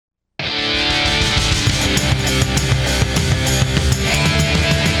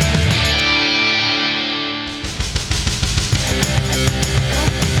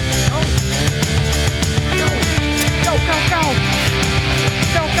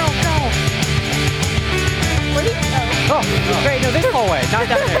way. Not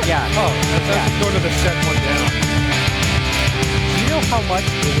that way. Yeah. Oh, that's going to the set one down. Do you know how much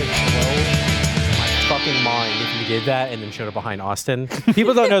it would blow my fucking mind if you did that and then showed it behind Austin?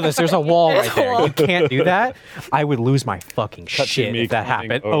 People don't know this. There's a wall right there. You can't do that. I would lose my fucking shit me if that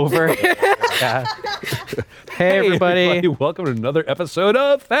climbing happened. over. Yeah. Hey, everybody. Welcome to another episode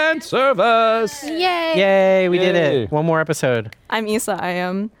of Fan Service. Yay! Yay, we did Yay. it. One more episode. I'm Issa. I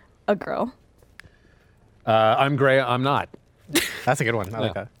am a girl. I'm Gray. I'm not. That's a good one. I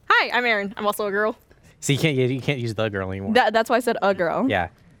like that. Hi, I'm Erin. I'm also a girl. So you can't use the girl anymore. That's why I said a girl. Yeah.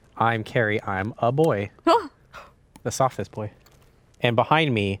 I'm Carrie. I'm a boy. The softest boy. And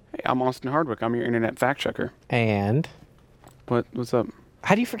behind me, Hey, I'm Austin Hardwick. I'm your internet fact checker. and What's up?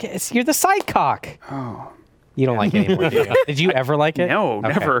 how do you forget? You're the sidecock. Oh. You don't like it anymore, do you? Did you ever like it? No, Okay.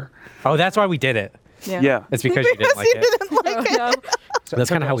 never. Oh, that's why we did it. Yeah. It's because you didn't like it. Oh, no. That's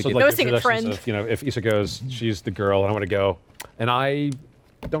kind of how we So, did like, it. was thinking introductions friend. of, if Issa goes, she's the girl, and I want to go, and I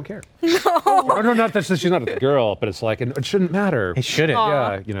don't care. No, not that she's not a girl, but it's like, and it shouldn't matter. It shouldn't.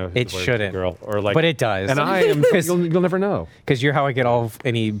 Yeah, It the word shouldn't. Girl, or like, But it does. And I am. You'll never know. Because you're how I get all of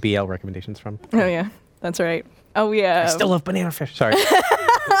any BL recommendations from. Oh yeah, that's right. Oh yeah. I still love banana fish. Sorry.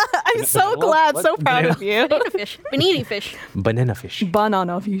 I'm so glad, so proud of you. Banana fish. Banana fish. Banana fish.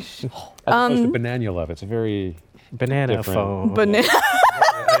 Banana fish. As opposed to banana love. It's a very. Banana Different. phone. Banana.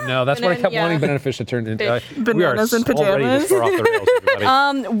 No, that's what I kept yeah. wanting banana fish to turn into. Fish. Bananas and Already this pajamas. far off the rails,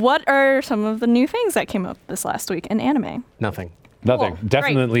 everybody. What are some of the new things that came up this last week in anime? Nothing. Nothing. Cool.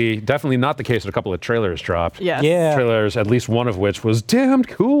 Definitely not the case. That a couple of trailers dropped. Yes. Yeah. Trailers, at least one of which was damn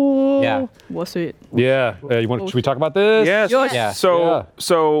cool. Yeah. What's it? Yeah. Should we talk about this? Yes. Yeah.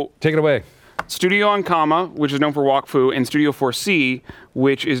 So Take it away. Studio Ankama, which is known for Wakfu, and Studio 4C,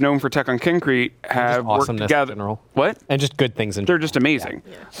 which is known for Tekken Concrete, have worked awesomeness in together. general. What? And just good things in They're just amazing.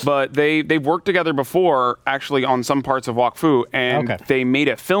 But they've worked together before, actually, on some parts of Wakfu, and Okay. they made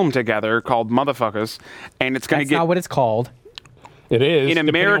a film together called Motherfuckers, and it's going to That's get. not what it's called. It is. In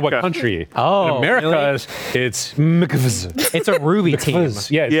depending on what America. country? Oh, In America, really? it's Mcfuzz. It's a Ruby team.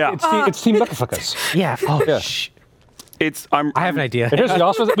 Yeah. Yeah. It's Team Mcfuckers. Yeah. Oh, Yeah. I have an idea. And here's the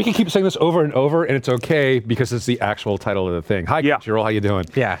also we can keep saying this over and over, and it's okay because it's the actual title of the thing. Hi, Yeah. Gerald, how you doing?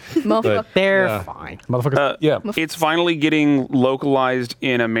 Yeah. But, They're yeah. fine. Motherfuckers. Yeah. It's finally getting localized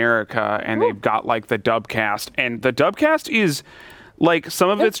in America, and they've got like the dub cast, and the dub cast is like some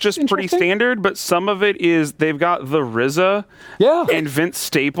of it's just pretty interesting. standard, but some of it is they've got the RZA Yeah. and Vince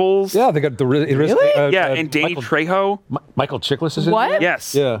Staples. Yeah, they got the Really? Yeah, and Danny Michael, Trejo. Michael Chiklis is in What? there?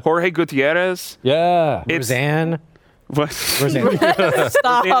 Yes. Yeah. Jorge Gutierrez. Yeah. It's Roseanne. what? Roseanne.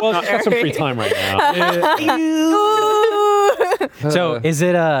 Stop. Well, she's got some free time right now. So is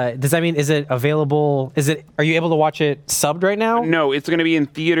it does that mean is it available, are you able to watch it subbed right now? No, it's going to be in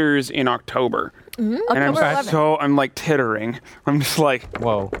theaters in October. And I'm October 11th. I'm like tittering. I'm just like,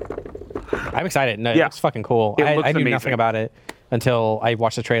 Whoa. I'm excited. No, it Yeah. looks fucking cool. It I looks knew amazing. nothing about it until I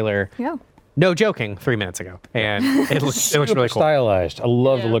watched the trailer. Yeah. No joking, 3 minutes ago. And it looks really cool. Stylized. I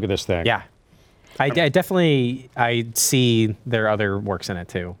love the look of this thing. Yeah. I definitely see their other works in it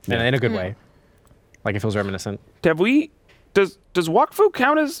too. Yeah. In a good way. Like it feels reminiscent. does Wakfu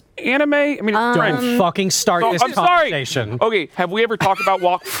count as anime? I mean, it's French. Don't fucking start Oh, this I'm sorry. conversation. Okay, have we ever talked about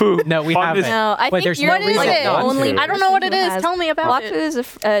Wakfu? No, we on haven't. this- No, I But think there's you're no reason like the not only. to. I don't know what it person who is. has- Tell me about Wakfu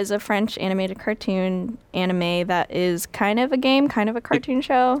it. is a French animated cartoon anime that is kind of a game, kind of a cartoon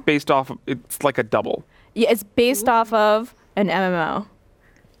show. Based off of, it's like a double. Yeah, it's based off of an MMO.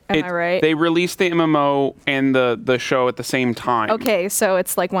 Am I right? They released the MMO and the show at the same time. Okay, so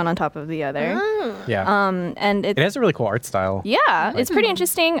it's like one on top of the other. Yeah. And It has a really cool art style. yeah, it's pretty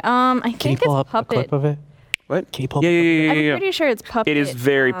interesting. I Can you think pull it's up a Puppet. clip of it? What? Can you pull Yeah, up a yeah, I'm yeah, yeah. pretty sure it's Puppet. It is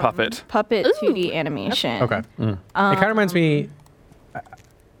very Puppet. Puppet 2D animation. Okay. It kind of reminds me,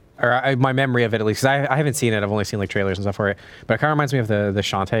 my memory of it at least, 'cause I haven't seen it. I've only seen like trailers and stuff for it. But it kind of reminds me of the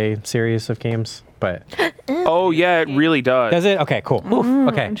Shantae series of games. But Oh yeah, it really does. does it? Okay, cool.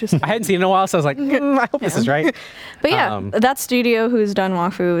 Oof, okay. interesting. I hadn't seen it in a while, so I was like, I hope this is right. But yeah, Um, that studio who's done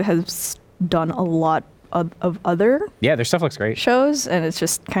Wakfu has done a lot of other Yeah, their stuff looks great. shows, and it's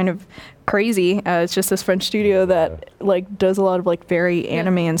just kind of crazy. It's just this French studio that like does a lot of like very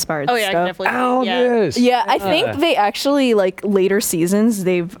anime inspired Oh yeah, I stuff. can definitely. Oh, yeah. yes. Yeah, I think they actually like later seasons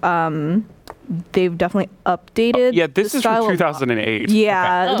they've definitely updated. Yeah, this the is style from a lot. 2008.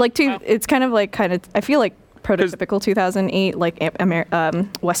 Yeah, Okay. like Oh, wow. it's kind of I feel like prototypical 2008 like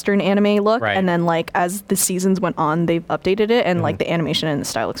Western anime look, Right. and then like as the seasons went on, they've updated it, and like the animation and the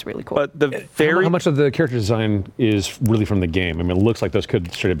style looks really cool. But the very How much of the character design is really from the game? I mean, it looks like those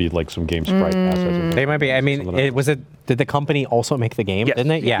could straight up be like some game sprite assets. They might be. I mean, Something else. did Did the company also make the game? Yes.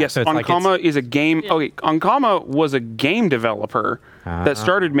 Didn't it? Yeah. Yes. So it's like Ankama is a game. Okay, Ankama was a game developer that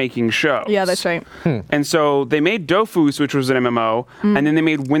started making shows. Yeah, that's right. And so they made Dofus, which was an MMO, and then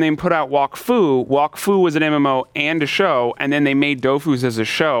when they put out Wakfu was an MMO and a show, and then they made Dofus as a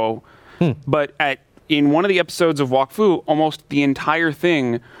show. But in one of the episodes of Wakfu, almost the entire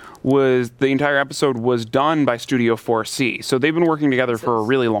episode was done by Studio 4C. So they've been working together for a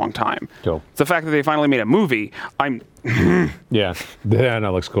really long time. Cool. The fact that they finally made a movie, Yeah, that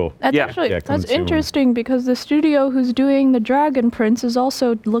looks cool. That's Yeah. actually Yeah, coming that's soon. interesting because the studio who's doing the Dragon Prince is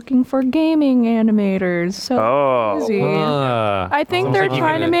also looking for gaming animators. So Oh. crazy. Ah. I think Sounds they're like you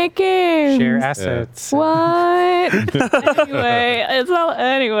trying to could make games. share assets. What? Anyway, it's all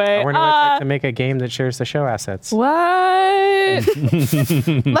anyway. I wonder what it's like to make a game that shares the show assets. What?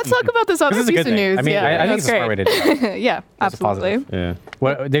 Let's talk about this other This is a piece good of thing. news. I mean, yeah, I think that's it's a smart way to do it. great. Yeah, That's a positive.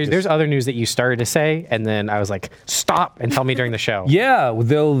 absolutely. Yeah. There's other news that you started to say, and then I was like, stop and tell me during the show. Yeah,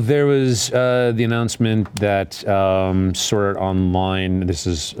 though there was the announcement that Sword Art Online. This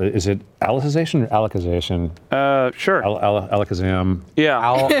is it Alicization or Alicization? Sure. Alakazam.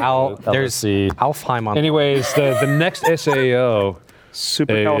 Yeah. There's LSC. Alfheim on. Anyways, the next SAO is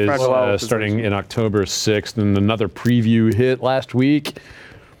Supercalifragilisticexpialidocious. starting in October 6th, and another preview hit last week.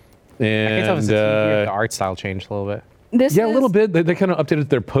 I can tell if And the art style changed a little bit. This yeah, a is, little bit. They kind of updated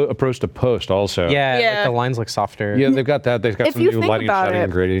their approach to post also. Yeah, Yeah. Like the lines look softer. Yeah, they've got that. They've got If some you new think lighting, about shading, it-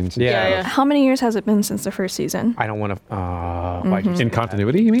 and gradients. and Yeah, stuff. How many years has it been since the first season? I don't want to. Why'd you say In that?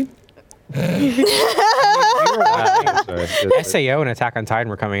 continuity, you mean? Sorry. SAO and Attack on Titan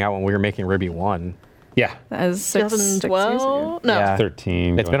were coming out when we were making Ruby 1. Yeah. That was six years ago. 2012? No. Yeah.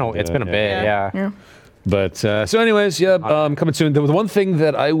 13. It's been a bit, yeah. Yeah. But so, anyways, yeah, coming soon. The one thing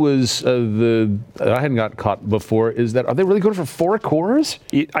that I was I hadn't got caught before is that are they really going for 4 cores?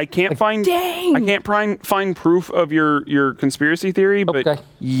 I can't find dang. I can't find proof of your conspiracy theory, but Okay.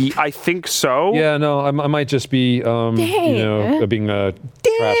 I think so. Yeah, no, I might just be being a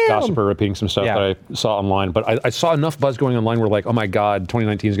trash gossiper, repeating some stuff Yeah. that I saw online. But I saw enough buzz going online where like, oh my god,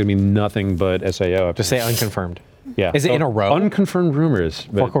 2019 is going to be nothing but SAO. Just say unconfirmed. yeah. Is it So, in a row? Unconfirmed rumors.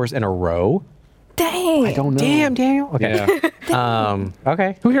 4 cores in a row? Dang. I don't know. Damn, Daniel. Okay. Yeah.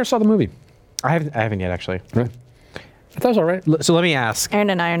 Okay. Who here saw the movie? I haven't yet, actually. Right. That was all right. So let me ask, Aaron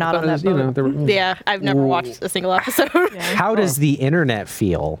and I are not on that You know, boat. there were- Yeah, I've never watched a single episode. how does the internet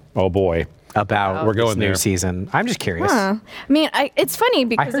feel oh boy. about We're this going new there. season? I'm just curious. Huh. I mean, it's funny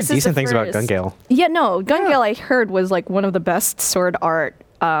because I heard this is the decent things about first- Gun-Gale. Yeah, no, Gun-Gale I heard was like one of the best sword art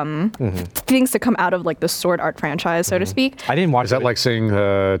things to come out of like the sword art franchise, so to speak. I didn't watch Is that it. like saying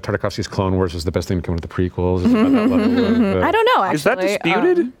Tartakovsky's Clone Wars was the best thing to come with the prequels? Is it about that level of, I don't know. Actually, Is that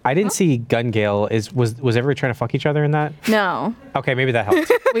disputed? I didn't see Gun-Gale. Was everybody trying to fuck each other in that? No, Okay, maybe that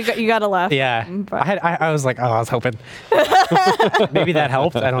helped. you gotta laugh. Yeah, But- I was like, oh, I was hoping. Maybe that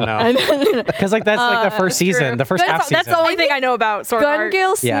helped. I don't know. Because like that's like the first season, the first half That's season. the only thing I know about Sword Art.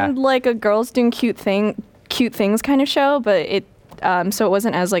 Gun-Gale seemed Yeah. like a girls doing cute things kind of show, but it so it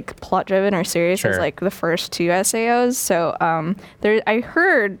wasn't as like plot driven or serious as Sure. like the first 2 SAOs. So I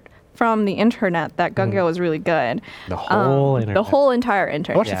heard from the internet that Gun-Gale was really good. The whole internet. The whole entire I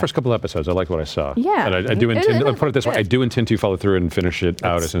internet. watched the first couple episodes. I liked what I saw. Yeah. And I do It intend. is I'll put it this way: good. I do intend to follow through and finish it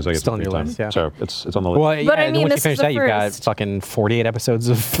out as soon as I get still some on free your time. list, yeah. So it's on the list. Well, But yeah, I and mean, once you this finish is the that, you've got first- fucking 48 episodes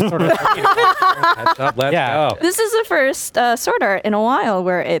of sort of. Let's Yeah. go. This is the first Sword Art in a while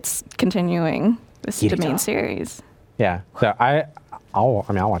where it's continuing the main series. Yeah. So I'll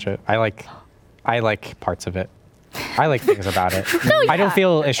watch it. I like parts of it. I like things about it. I don't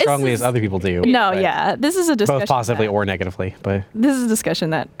feel as strongly as other people do. No, but yeah, this is a discussion. Both positively that- or negatively, but this is a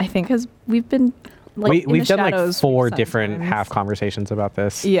discussion that I think we've been like in we've the done like shadows 4 for different sometimes. half conversations about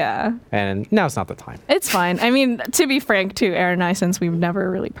this. Yeah. And now's not the time. It's fine. I mean, to be frank, too, Aaron and I, since we've never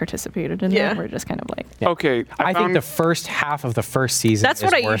really participated in Yeah. that, we're just kind of like, Okay. I think found- the first half of the first season That's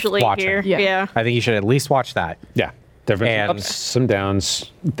is what I worth usually watching. hear. Yeah. Yeah. I think you should at least watch that. Yeah. There have been some And- ups, some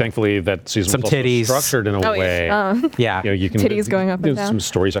downs. Thankfully, that season Some was also titties. structured in a Oh, yeah. way. Yeah. You know, you can Titties going up and you know, down. Some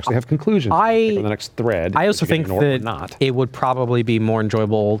stories actually have conclusions. I- for the next thread. I also which you think can ignore or that not. it would probably be more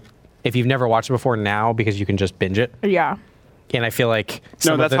enjoyable if you've never watched it before now because you can just binge it. yeah. And I feel like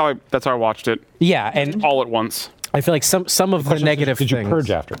No, some that's of the, how I watched it yeah, and all at once. I feel like some of the negative Did you things. purge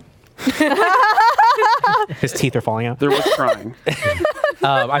after? His teeth are falling out. There was crying.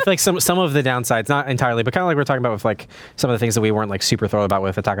 I feel like some of the downsides, not entirely, but kind of like we're talking about with like some of the things that we weren't like super thrilled about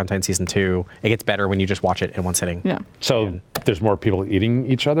with Attack on Titan season 2. It gets better when you just watch it in one sitting. Yeah. So there's more people eating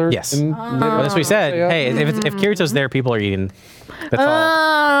each other. Yes. in- Well, that's what we said. Yeah. Hey, if Kirito's there, people are eating. That's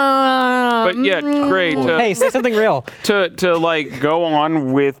all. But yeah, great. Hey, say something real. To like go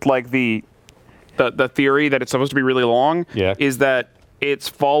on with like the the theory that it's supposed to be really long Yeah. is that it's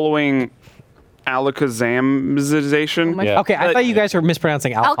following Alakazamization. Yeah. Okay, I thought you guys were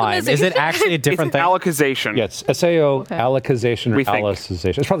mispronouncing Alpine. Is it Alchemization. actually a It's different thing? Alakazation. Yeah, it's SAO, alakazation, or We think.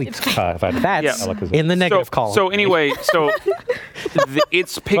 alicization. It's probably if I had That's Yeah. alakazation. in the negative column. So anyway,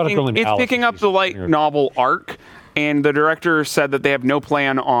 it's picking up the light novel arc, and the director said that they have no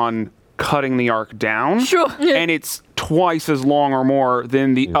plan on cutting the arc down. Sure. And it's twice as long or more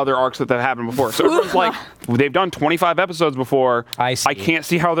than the other arcs that have happened before. So everyone's like, they've done 25 episodes before. I see. I can't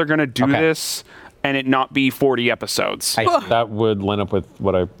see how they're going to do Okay. this and it not be 40 episodes. I see. That would line up with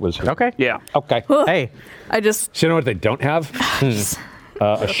what I was. Okay. Yeah. Okay. Hey, I just. So you know what they don't have?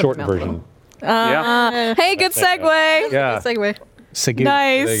 A short version. Yeah. Hey, good segue. Yeah. Segue. Segu.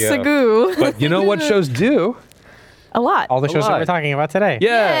 Nice, There you go. Sagoo. But you know what shows do? A lot. All the shows that lot. we're talking about today.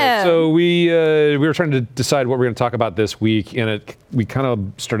 Yeah. So we were trying to decide what we're going to talk about this week, and we kind of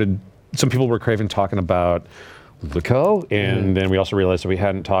started. Some people were craving talking about Luco, and then we also realized that we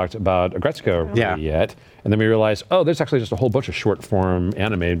hadn't talked about Agretzko Yeah. yet. And then we realized, oh, there's actually just a whole bunch of short form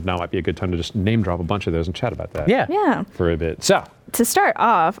anime. Now might be a good time to just name drop a bunch of those and chat about that. Yeah. Yeah. For a bit. So To start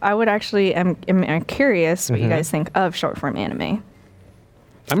off, I would actually am curious what you guys think of short form anime.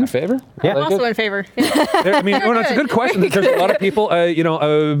 I'm in favor. Yeah. I like I'm also it. in favor. I mean, no, it's a good question. There's a lot of people,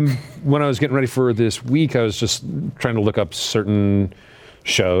 when I was getting ready for this week, I was just trying to look up certain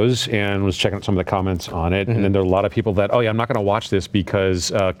shows and was checking out some of the comments on it. And then there are a lot of people that, oh yeah, I'm not going to watch this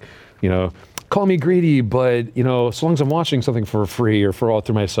because, call me greedy, but so long as I'm watching something for free or for all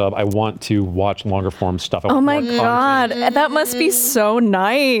through my sub, I want to watch longer form stuff. I Oh want my more god, that must be so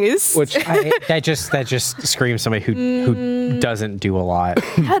nice. Which that just screams somebody who doesn't do a lot.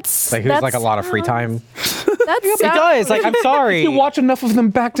 That's Like who's like a lot of free time. That's It does. Like I'm sorry. you watch enough of them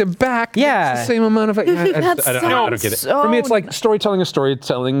back to back. Yeah. It's the same amount of. I That don't get it. sounds For me, it's so like storytelling is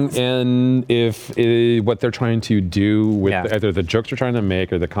storytelling, and if what they're trying to do with Yeah. either the jokes they're trying to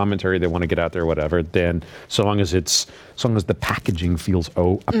make or the commentary they want to get out there, or whatever, then so long as the packaging feels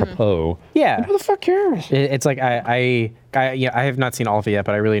apropos. Yeah. Who the fuck cares? It's like I have not seen all of it yet,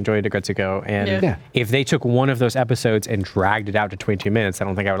 but I really enjoyed Agretsuko. And Yeah. if they took one of those episodes and dragged it out to 22 minutes, I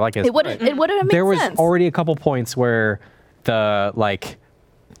don't think I would like it. It wouldn't have made There was sense. already a couple points where the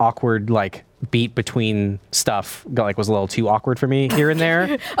awkward beat between stuff was a little too awkward for me here and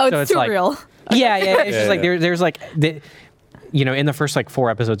there. Oh, So it's too like, real. Yeah, it's just like yeah. there's in the first 4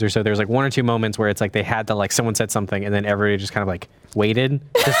 episodes or so, there's 1 or 2 moments where it's like they had to someone said something and then everybody just kind of waited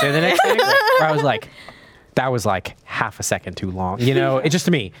to say the next thing. Where I was like, that was half a second too long. It's just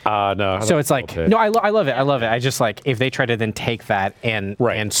to me. No. So it's I love it. I love it. I just if they try to then take that and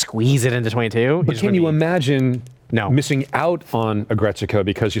Right. and squeeze it into 22. But can you imagine No. missing out on Agretsuko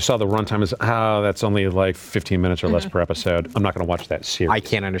because you saw the runtime is that's only 15 minutes or less per episode? I'm not going to watch that series. I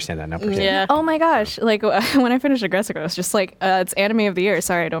can't understand that number. Yeah. Oh my gosh! When I finished Aggressive, I was just it's anime of the year.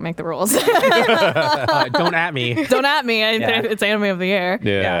 Sorry, I don't make the rules. Don't at me. Don't at me. Yeah. It's anime of the year.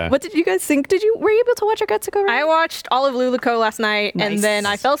 Yeah. What did you guys think? Were you able to watch Aggressive? I watched all of Luluco last night, Nice. and then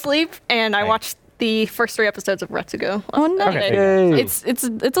I fell asleep, and I Nice. watched the first 3 episodes of Retsugo. Oh no! Okay. It's a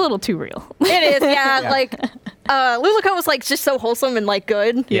little too real. It is, yeah. Luluco was just so wholesome and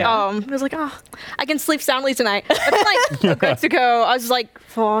good. Yeah. I was like, oh, I can sleep soundly tonight. But then Retsugo, I was like,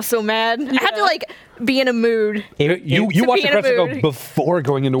 oh, so mad. I had to be in a mood. You to watched be in a Agretsuko mood. before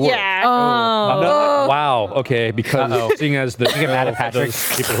going into work. Yeah. No, wow. Okay, because seeing as the get mad at for Patrick.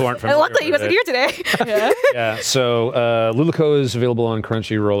 those people who aren't And familiar, luckily he with wasn't it. here today. Yeah. So Luluco is available on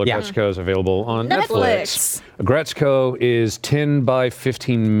Crunchyroll. Yeah. Agretsuko is available on Netflix. Netflix. Agretsuko is 10 by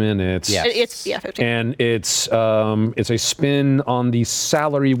 15 minutes. Yeah. It's 15. And it's a spin on the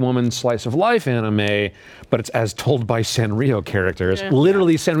Salary Woman slice of life anime, but it's as told by Sanrio characters.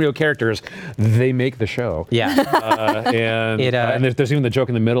 Literally Sanrio characters. They make the show. Yeah. And there's even the joke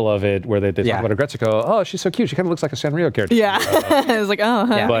in the middle of it where they Yeah. talk about Agretsuko. Oh, she's so cute. She kind of looks like a Sanrio character. Yeah. I was like, oh.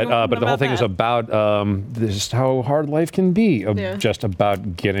 Yeah. But the whole thing is about this is how hard life can be. Yeah. Just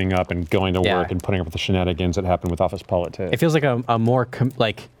about getting up and going to Yeah. work and putting up with the shenanigans that happen with office politics. It feels like a more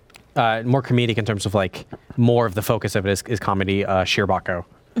more comedic in terms of more of the focus of it is comedy. Shirbako,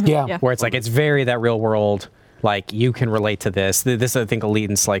 Yeah. where it's it's very that real world. You can relate to this. This I think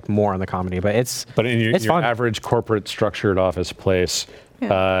leans more on the comedy, but it's But in your fun. average corporate structured office place,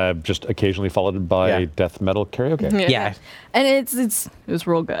 just occasionally followed by Yeah. death metal karaoke. Yeah. And it was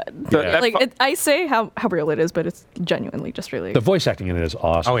real good. that I say how real it is, but it's genuinely just really. The voice acting in it is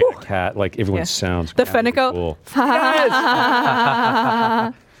awesome. Oh, yeah. The cat, everyone Yeah. sounds The really Fenico. cool.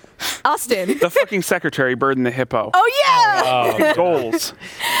 Austin. The fucking secretary, Bird and the Hippo. Oh yeah. Goals.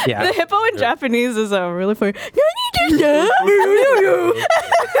 Yeah. The hippo in Japanese is really funny.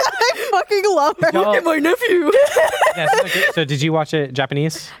 fucking love her. Y'all- my nephew. Yeah, so did you watch it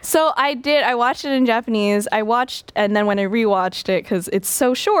Japanese? So I did. I watched it in Japanese. I watched, and then when I rewatched it, because it's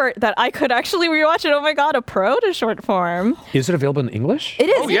so short that I could actually rewatch it. Oh my god, a pro to short form. Is it available in English? It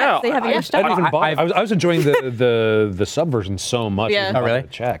is. Oh, yes, yeah. they have English I stuff. didn't even bother. I've- I was enjoying the sub version so much. Yeah. I didn't Oh, really? bother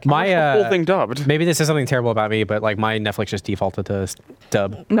to Check. My Whole thing dubbed. maybe this is something terrible about me, but like my Netflix just defaulted to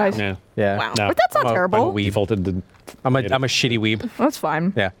dub. Nice. yeah. Yeah. Wow. No. But that's not I'm a terrible. weeb. Defaulted to I'm a shitty weeb. That's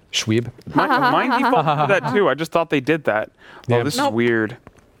fine. Yeah. Schweeb. Mine defaulted to that too. I just thought they did that. Yeah. Oh, this Nope. is weird.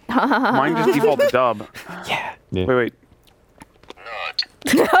 Mine just defaulted to dub. Yeah. Yeah. Wait.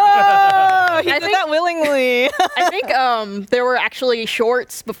 Oh, he I did think- that willingly. I think there were actually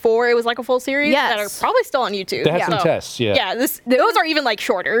shorts before it was like a full series that are Yes. probably still on YouTube. They had some So, tests. Yeah. Yeah, those are even like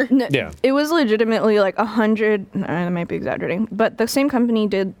shorter. Yeah. It was legitimately like 100. I might be exaggerating, but the same company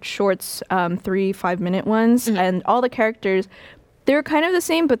did shorts, 3 5-minute ones, and all the characters, they were kind of the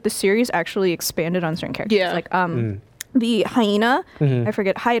same, but the series actually expanded on certain characters. Yeah. Like the hyena, I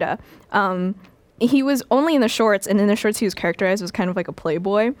forget Haida. He was only in the shorts, and in the shorts he was characterized as kind of like a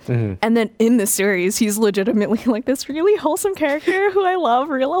playboy. And then in the series, he's legitimately like this really wholesome character who I love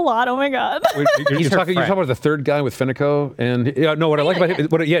real a lot. Oh my god. Wait, you're her talking friend. about the third guy with Finico, and yeah, no. What I like about him,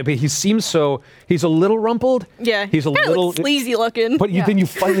 but he seems so. He's a little rumpled. Yeah, he's a kinda little like sleazy looking. But then you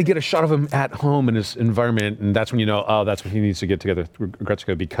finally get a shot of him at home in his environment, and that's when you know, oh, that's when he needs to get together with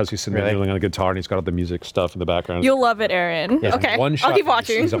Gretzko, because he's sitting there Really? noodling on a guitar and he's got all the music stuff in the background. You'll love it, Aaron. Yeah. Okay, One I'll shot keep when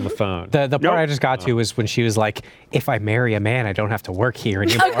watching. He's on the phone. The part Nope. I just got to was when she was like, "If I marry a man, I don't have to work here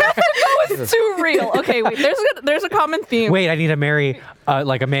anymore." That was too real. Okay, wait. There's a common theme. Wait, I need to marry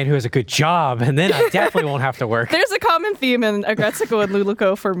like a man who has a good job, and then I definitely won't have to work. There's a common theme in Agretsuko and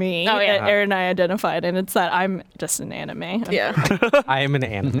Luluko for me. Oh, yeah. that Aaron and I identified, and it's that I'm just an anime. Yeah. I am an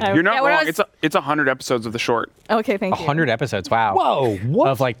anime. You're not Yeah, when I wrong. was- It's 100 episodes of the short. Okay, thank you. 100 episodes. Wow. Whoa! What?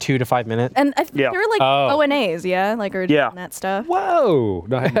 Of like 2 to 5 minutes. And I think Yeah. they're like Oh. O&As, yeah, like or Yeah. that stuff. Whoa!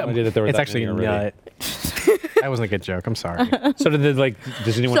 No, I had no idea that there were It's that actually many already. nut. That wasn't a good joke. I'm sorry. So did they, like?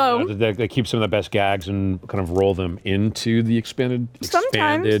 Does anyone So- know that they keep some of the best gags and kind of roll them into the expanded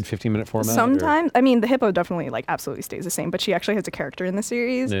Sometimes. 15-minute format? or- Sometimes, I mean, the hippo definitely like absolutely stays the same, but she actually has a character in the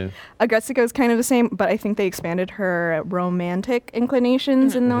series. Yeah. Agretsuko is kind of the same, but I think they expanded her romantic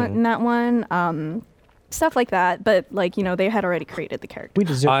inclinations in that one. Stuff like that, but like they had already created the character. We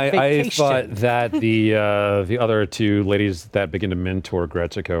deserve I vacation. thought that the other two ladies that begin to mentor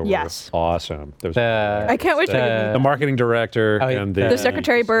Gretzko were Yes. awesome. There was I can't wait to the marketing director Oh, yeah, and the the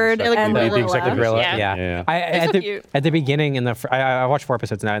Secretary Bird like and the the the executive gorilla. Gorilla. Yeah. Yeah. Yeah. At, so the, cute. at the beginning, I watched 4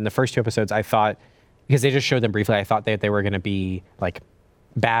 episodes now. In the first 2 episodes, I thought, because they just showed them briefly, I thought that they were going to be like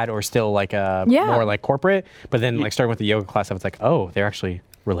bad or still like more like corporate. But then like starting with the yoga class, I was like, oh, they're actually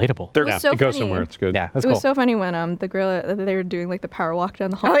relatable. They're was Yeah, so it goes funny. somewhere. It's good. Yeah, that's It cool. was so funny when the gorilla they were doing like the power walk down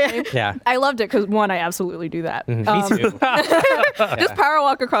the Oh, hallway. yeah. Yeah. I loved it because one, I absolutely do that. Me too. Just power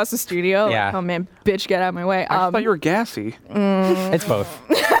walk across the studio. Yeah. Like, oh man, bitch, get out of my way. I thought you were gassy. It's both.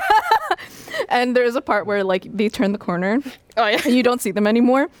 And there's a part where like they turn the corner Oh yeah. and you don't see them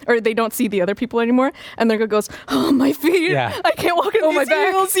anymore, or they don't see the other people anymore, and the girl goes, "Oh my feet! Yeah. I can't walk in these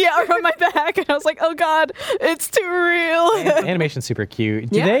heels." Yeah, or on my back, and I was like, "Oh God, it's too real." Animation's super cute.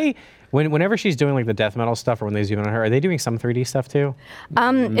 Do Yeah. they, whenever she's doing like the death metal stuff or when they zoom in on her, are they doing some 3D stuff too?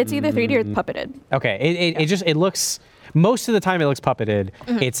 It's either 3D or puppeted. Okay. It looks, most of the time it looks puppeted.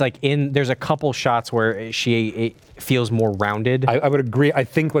 It's like there's a couple shots where it feels more rounded. I would agree. I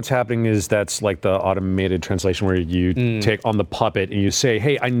think what's happening is that's like the automated translation where you take on the puppet and you say,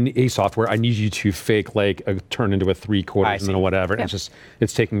 "Hey, software, I need you to fake like a turn into a 3/4 I and see. then whatever." And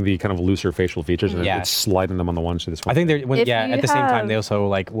it's taking the kind of looser facial features and Yeah. it's sliding them on the one to this one. I think they're If you at the same time have- they also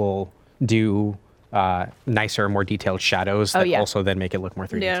like will do nicer, more detailed shadows that yeah. also then make it look more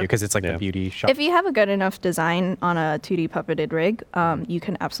 3D Yeah. too, because it's like Yeah. the beauty shot. If you have a good enough design on a 2D puppeted rig, you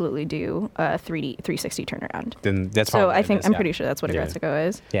can absolutely do a 360 turnaround. then that's So probably I what it think is, I'm yeah. pretty sure that's what a Yeah. Agretsuko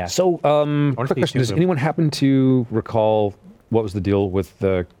is. Yeah. So, wonder if quick these question: Does two- anyone happen to recall what was the deal with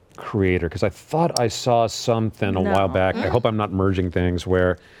the creator? Because I thought I saw something a while No. back. I hope I'm not merging things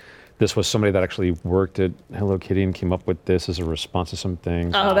where this was somebody that actually worked at Hello Kitty and came up with this as a response to some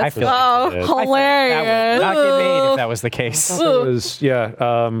things. Oh, I feel like- that hilarious. would not get made if that was the case. It was,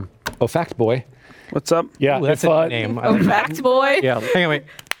 oh, Fact Boy. What's up? Yeah, Ooh, that's if, a good name. I Oh, like that. fact boy. Yeah, Hang on, wait.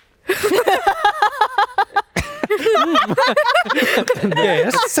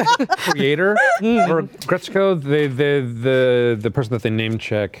 Yes. creator for Gretzko, the person that they name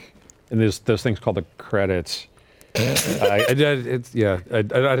check, and there's those things called the credits. I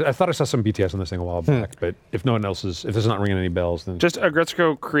thought I saw some BTS on this thing a while back, but if no one else is, if it's not ringing any bells, then Just a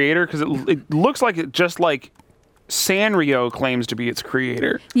Gretzko creator because it looks like it just like Sanrio claims to be its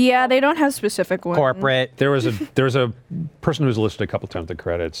creator. Yeah, they don't have specific ones. Corporate. There was a person who's listed a couple times in the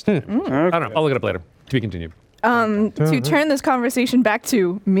credits. I don't know. I'll look it up later. To be continued. To turn this conversation back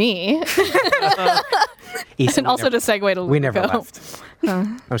to me, Issa, and also to segue to we never Luco. left.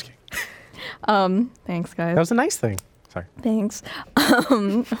 I was kidding. Thanks, guys. That was a nice thing. Sorry. Thanks.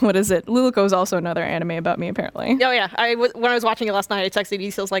 What is it? Luluco is also another anime about me, apparently. Oh yeah, when I was watching it last night, I texted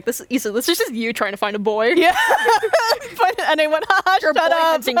Issa. I was like, "This is just you trying to find a boy." Yeah. And I went, haha, Your shut boy up.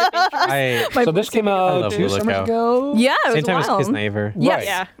 hunting adventures. I, So this came I out love 2 Luluco. summers ago. Yeah, it same was time as wild. Kisnaver. Yes.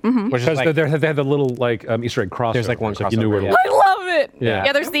 Yeah. Which is Because like, they had the little like Easter egg crossover. There's, like, one so you knew where crossover, to yeah. look. I love it. Yeah.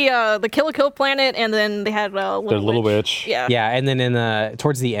 Yeah, there's the Kill la Kill planet, and then they had The Little Witch. Yeah. yeah, and then in the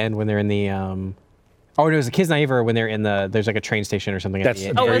towards the end when they're in the oh, it was a Kisnaver when they're in the there's like a train station or something. That's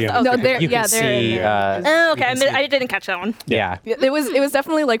at the Oh, end. it's- yeah. No, they're, You yeah, can they're in see. there. Oh, okay. you can see- I didn't catch that one. yeah. It was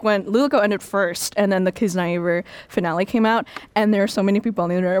definitely like when Luluco ended first, and then the Kisnaver finale came out, and there are so many people on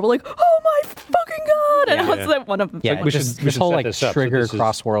the internet were like, "Oh my fucking god!" And Yeah. I was like one of them. Yeah, Like, we this, should this whole set like this up. So trigger this is-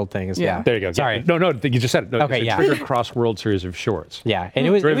 cross-world thing is Yeah. There you go. Sorry. No, you just said it. No, Okay, it's a yeah. Trigger Cross World series of shorts. Yeah, and it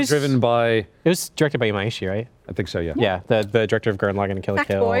was Driven by, it was directed by Imaishi, right? I think so, yeah. Yeah, the director of Gurren Lagann and Kill la Fact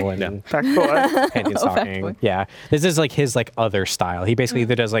Kill boy. and Fact boy. Panty and Oh, fact boy. Stalking. Yeah, this is like his like other style. He basically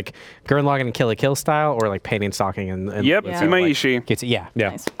either does like Gurren Lagann and Kill la Kill style or like Panty and Stalking and Yep, Yeah. Imaishi. gets it. Yeah,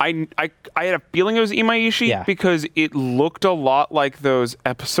 Yeah. Nice. I had a feeling it was Imaishi Yeah. because it looked a lot like those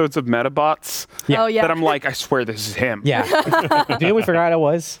episodes of Metabots. Yeah. Oh yeah. That I'm like, I swear this is him. yeah. Do you know we forgot it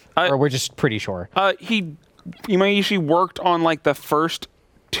was, I- or we're just pretty sure? Imaishi worked on like the first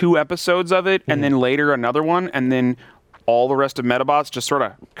 2 episodes of it, and then later another one, and then all the rest of Metabots just sort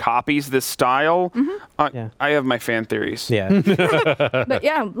of copies this style. Yeah. I have my fan theories. Yeah, But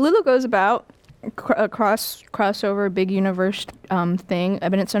yeah, Lulu goes about a crossover big universe thing. I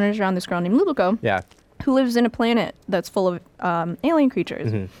mean, it centers around this girl named Luluco, yeah. who lives in a planet that's full of alien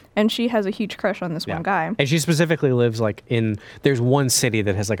creatures, and she has a huge crush on this Yeah. one guy. And she specifically lives like in there's one city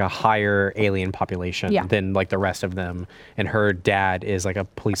that has like a higher alien population Yeah. than like the rest of them, and her dad is like a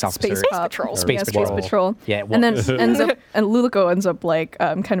police officer. Space Patrol. Space Yeah, Patrol. Space Patrol. Yeah, and then well- ends up, and Luluco ends up like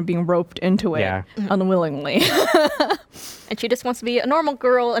kind of being roped into it Yeah. unwillingly, And she just wants to be a normal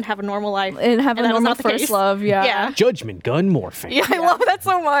girl and have a normal life. and have a that was normal not the first case. love. Yeah. Yeah. Judgment Gun Morphing. Yeah, I love that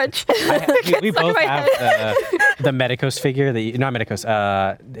so much. We both my have the Medicos figure. Not Medicos.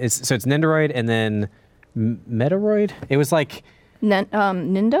 So it's Nendoroid and then Metoroid. It was like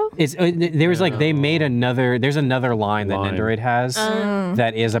Nindo. there was like they made another. There's another line that Line. Nendoroid has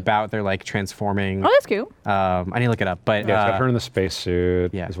that is about their like transforming. Oh, that's cute. I need to look it up, but Yeah, it's got her in the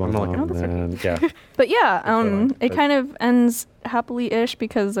spacesuit. yeah, is one I'm of gonna them. And, yeah. But yeah, line, it but- kind of ends happily-ish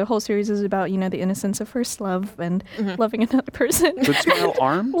because the whole series is about the innocence of first love and loving another person. Good Smile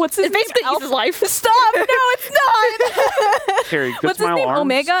Arms? What's his It's basically name? Issa's life. Stop! No, it's not. Carrie, Good What's his Smile name? Arms?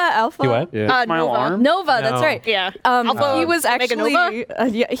 Omega Alpha. You what? Yeah. Good Smile Nova. Arms? Nova. That's No. right. Yeah. He was Omega actually,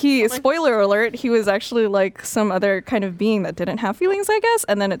 Nova? spoiler alert, he was actually like some other kind of being that didn't have feelings, I guess.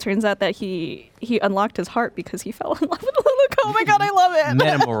 And then it turns out that he unlocked his heart because he fell in love with Luluco. Oh my god, I love it.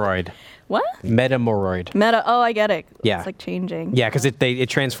 Metamoroid. What? Metamoroid. Meta. Oh, I get it. Yeah. It's like changing. Yeah, because it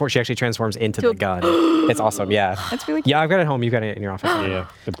transforms. She actually transforms into the gun. It's awesome. Yeah. That's really Yeah, I've got it at home. You've got it in your office. Yeah.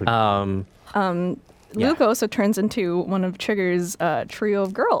 They're pretty- Yeah. Luluco also turns into one of Trigger's trio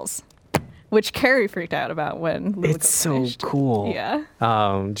of girls, which Carrie freaked out about when Luluco It's so finished. cool. Yeah.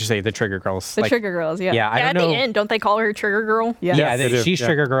 Just say the Trigger Girls. The like, Trigger girls. Yeah. Yeah, I Yeah, at don't know. the end, don't they call her Trigger Girl? Yeah. Yeah, they do, she's yeah.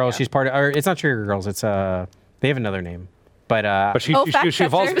 Trigger Girl. She's part of. Or it's not Trigger Girls. It's they have another name, but but she, Oh, she, fact she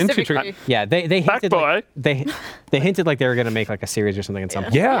evolves checker into specifically. Trigger. yeah, they Back hinted like, they hinted like they were gonna make like a series or something at some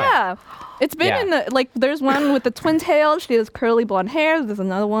point. Yeah. Yeah. It's been Yeah. in the, like, there's one with the twin tail. She has curly blonde hair. There's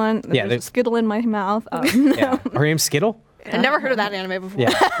another one. Yeah, There's a there's- Skittle in my mouth. Yeah. Her name's Skittle. I never heard of that anime before. Yeah.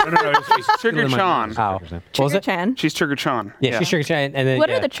 No, she's Trigger Chan. Oh. What was Trigger it? Chan. She's Trigger Chan. Yeah, she's Trigger Chan, and then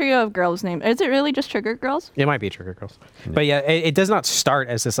What yeah, are the trio of girls' names? Is it really just Trigger girls? It might be Trigger Girls, but yeah, it does not start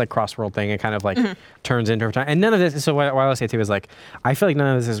as this like cross-world thing. It kind of like turns into over time, and none of this. So what I say too is like I feel like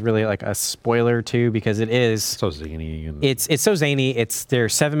none of this is really like a spoiler too because it is. So zany. And It's so zany. They're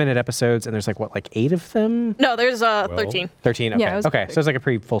 7-minute episodes, and there's like 8 of them. No, there's 13. 13. Okay. Yeah, it was Okay. So it's like a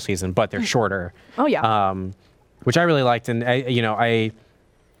pretty full season, but they're shorter. Oh, yeah. Which I really liked, and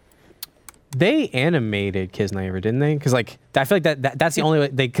they animated Kisnaver, didn't they? Because like I feel like that's the only way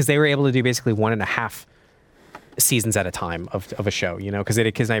because they were able to do basically 1.5 seasons at a time of a show, because they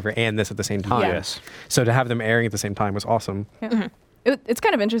did Kisnaver and this at the same time. Yeah. Yes. So to have them airing at the same time was awesome. Yeah. It's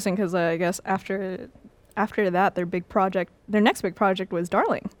kind of interesting because I guess after that, their next big project was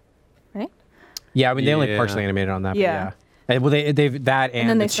Darling, right? Yeah, I mean they only Yeah. partially animated on that. Yeah. But Well, they've that and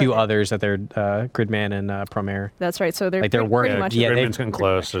then the they two started- others that they're Gridman and Promare. That's right. So they're Like, they're pretty working- much. yeah, Gridman's getting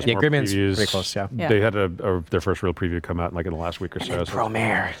close. There's Yeah, more Gridman's previews. pretty close, yeah. Yeah. They had their first real preview come out like in the last week or so. so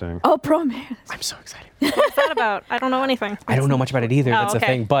Promare. interesting. Oh, Promare. I'm so excited. What's that about? I don't know anything. I don't know much about it either. That's the okay.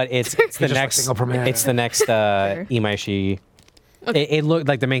 thing. But it's the just next. like Promare. It's the next Imaishi. It looked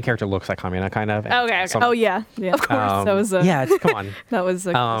like the main character looks like Kamina, kind of. and Okay. some- Oh yeah, yeah. Of course, that was a come on. that was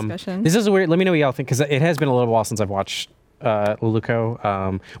a discussion. This is weird. Let me know what y'all think, because it has been a little while since I've watched Luluko.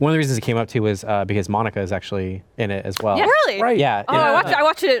 One of the reasons it came up too was because Monica is actually in it as well. Yeah, really? Right. Yeah. Oh, I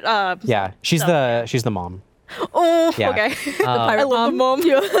watched it. Yeah. She's the mom. Oh, Yeah. okay. Pirate I love the mom.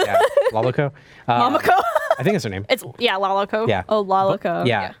 Yeah. Luluko. Mamako. I think that's her name. It's Lalako. Yeah. Oh, Lalako.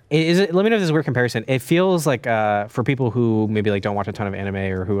 Yeah. Is it? Let me know if this is a weird comparison. It feels like for people who maybe like don't watch a ton of anime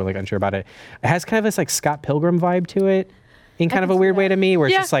or who are like unsure about it, it has kind of this like Scott Pilgrim vibe to it. In kind of a weird way to me, where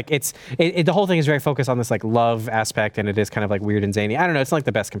it's Yeah. just like the whole thing is very focused on this like love aspect, and it is kind of like weird and zany. I don't know. It's not like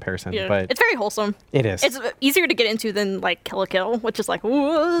the best comparison, Yeah. but It's very wholesome. it is. It's easier to get into than like Kill la Kill, which is like,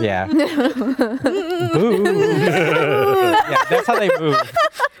 ooh. Yeah. Boo. Yeah, that's how they move.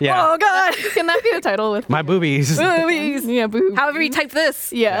 Yeah. Oh God. Can that be the title with My boobies. boobies? Yeah, boobies. However you type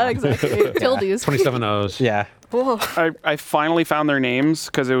this. Yeah, exactly. Tildes. 27 O's. Yeah. I finally found their names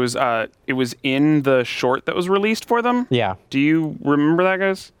because it was in the short that was released for them. Yeah. Do you remember that,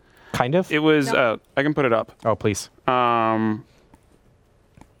 guys? Kind of. It was. I can put it up. Oh, please. Yeah.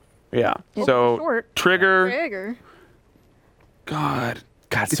 So short. Trigger. Trigger. God.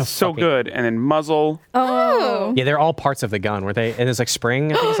 God, It's so good. And then muzzle. Oh. Yeah, they're all parts of the gun, were they? And it's like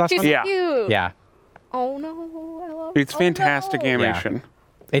spring. I think was the last She's one? Yeah. cute. Yeah. Oh no, I love. It's fantastic no. animation.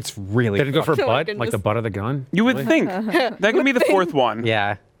 It's really. Did it go for Oh my butt? Like goodness. the butt of the gun? You would think that could be the fourth one.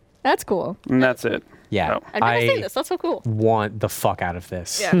 Yeah. That's cool. And that's it. Yeah. Oh. I've never seen this. That's so cool. Want the fuck out of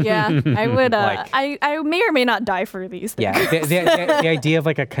this. Yeah. Yeah, I would. Like- I may or may not die for these things. Yeah, the idea of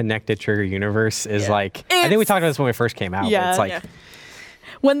like a connected Trigger universe is like. I think we talked about this when we first came out. but Yeah. it's like Yeah.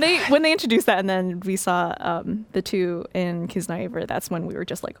 When they introduced that, and then we saw the two in Kiznaiver, that's when we were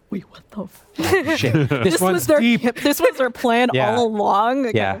just like, wait, what the? shit. This This one's was their deep. this was their plan Yeah. all along.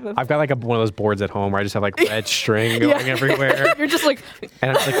 Like, Yeah, kind of- I've got like one of those boards at home where I just have like red string going everywhere, You're just like,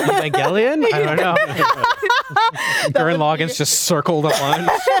 and it's like Evangelion. I don't know. Gurren Lagann's just circled a bunch.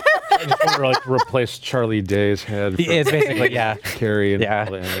 I just want to like replace Charlie Day's head. For It's basically Carrie and Yeah.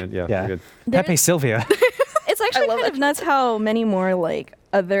 yeah. Yeah. Good. Pepe Sylvia. it's actually love kind of nuts how many more like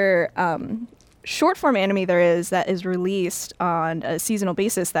other short form anime there is that is released on a seasonal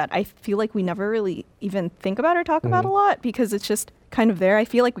basis that I feel like we never really even think about or talk about a lot because it's just kind of there. I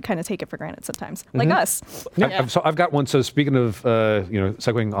feel like we kind of take it for granted sometimes, like us. So I've got one. So speaking of,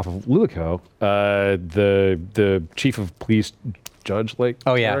 segueing off of Luluko, the chief of police, Judge Lake.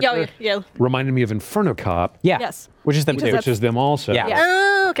 Oh, yeah. character Yeah. reminded me of Inferno Cop. Yeah. Yes. Which is them Because too. which is them also. Yeah.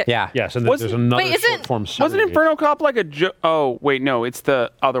 Oh, okay. Yeah. Yes, and Was- there's another wait, isn't- short form. Wasn't series. Inferno Cop like a joke? Oh, wait, no. It's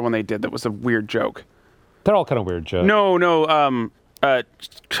the other one they did that was a weird joke. They're all kind of weird jokes. No.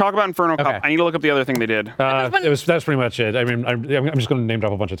 Talk about Inferno Okay. Cop. I need to look up the other thing they did. That's pretty much it. I mean, I'm just going to name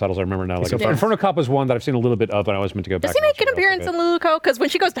drop a bunch of titles I remember now. Like So far. Inferno Cop is one that I've seen a little bit of, and I always meant to go back. Does he and make watch an the rest appearance of in it. Luluko? Because when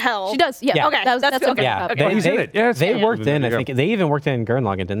she goes to hell, She does. Yeah. Yeah. Okay, That's that's okay. okay. Yeah. Okay. Oh, he's in it. Yeah, they yeah. worked in. I There you think they even worked in Gurren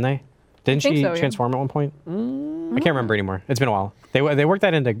Lagann, didn't they? Didn't think she so, yeah. transform at one point? I can't remember anymore. It's been a while. They worked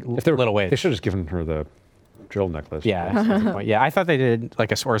that into If they were- little ways. They should have just given her the drill necklace. Yeah. at some point. Yeah. I thought they did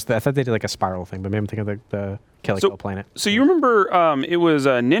like I thought they did like a spiral thing, but maybe I'm thinking of the Calico planet. So you remember it was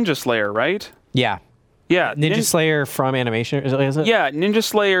Ninja Slayer, right? Yeah. Yeah. Ninja Slayer from animation. Is it? Yeah, Ninja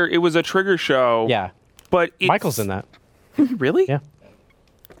Slayer. It was a Trigger show. Yeah. But it's, Michael's in that. Really? Yeah.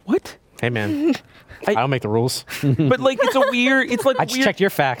 What? Hey man. I don't make the rules. But like, it's a weird. It's like I just weird. checked your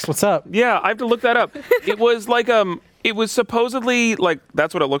facts. What's up? Yeah, I have to look that up. It was like it was supposedly like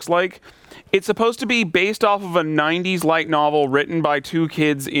that's what it looks like. It's supposed to be based off of a 90s light novel written by two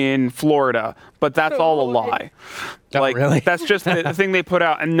kids in Florida, but that's all a lie. Oh, Like really? that's just the thing they put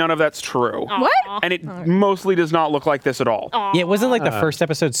out and none of that's true. What? And it mostly does not look like this at all. Yeah, it wasn't like the first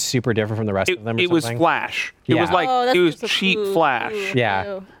episode super different from the rest of them. Or It was something? Flash. It Yeah. was like Oh, that's it was so cheap cool. Flash. Ooh, Yeah.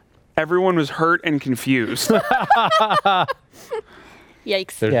 ew. Everyone was hurt and confused.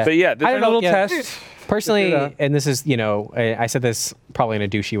 Yikes. Yeah. But yeah, this I don't know. little yeah. test. Personally, Yeah. and this is, I said this probably in a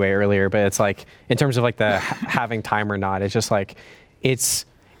douchey way earlier, but it's like in terms of like the having time or not, it's just like it's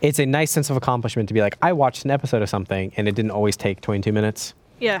a nice sense of accomplishment to be like, I watched an episode of something and it didn't always take 22 minutes.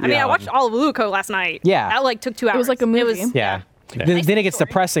 Yeah. I mean, I watched all of Luluko last night. Yeah. That like took 2 hours. was like a movie. Yeah. Nice Then it gets story.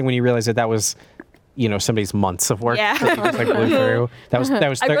 depressing when you realize that was, somebody's months of work Yeah. that you just like blew through. That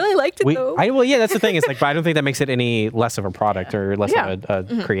was I really liked it, though. Well, yeah, that's the thing. It's like, but I don't think that makes it any less of a product or less of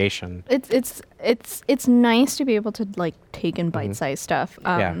a creation. It's nice to be able to like take in bite-sized stuff.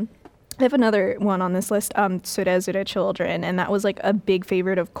 Yeah. I have another one on this list, Surezure Children, and that was like a big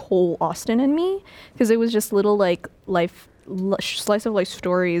favorite of Cole Austin and me because it was just little like slice of life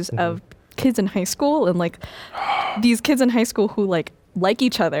stories of kids in high school and like these kids in high school who like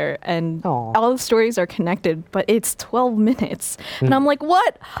each other and Aw. all the stories are connected, but it's 12 minutes. And I'm like,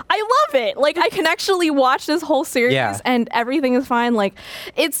 what? I love it. Like I can actually watch this whole series and everything is fine. Like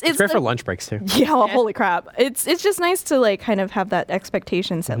it's Great like, for lunch breaks too. yeah, well, holy crap. It's just nice to like kind of have that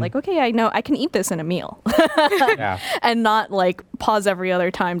expectation set like, okay, I know I can eat this in a meal Yeah. and not like pause every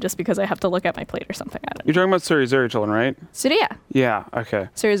other time just because I have to look at my plate or something. I don't know. You're talking about Surezure Children, right? So yeah, Yeah. Okay.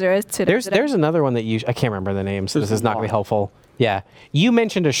 There's another one that I can't remember the name, so this is not going to be helpful. Yeah. You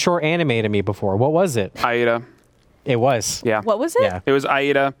mentioned a short anime to me before. What was it? Aida. It was. Yeah. What was it? Yeah. It was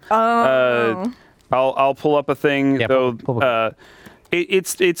Aida. Oh. I'll pull up a thing Yeah, though. pull up.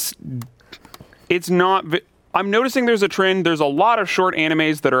 It's not. I'm noticing there's a trend. There's a lot of short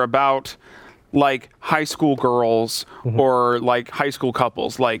animes that are about like high school girls or like high school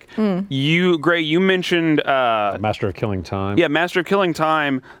couples. Like Gray, you mentioned. Master of Killing Time. Yeah, Master of Killing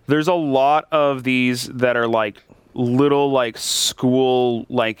Time. There's a lot of these that are like little like school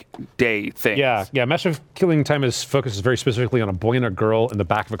like day things. Yeah. Master of Killing Time focuses very specifically on a boy and a girl in the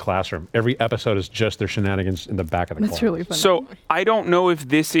back of a classroom. Every episode is just their shenanigans in the back of the class. That's really funny. So I don't know if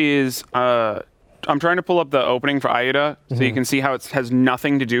this is. I'm trying to pull up the opening for Aida so you can see how it has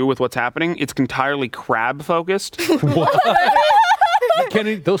nothing to do with what's happening. It's entirely crab focused.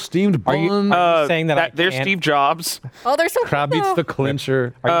 Kenny, those steamed buns. saying that I there's can't- Steve Jobs. Oh, they're so Crab cute, eats though. the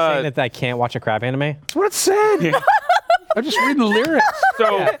clincher. Are you saying that I can't watch a crab anime? That's what it said. I'm just reading the lyrics.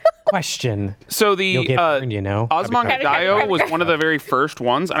 So Question. so You'll the get burned, you know. Ozumangadayo was one of the very first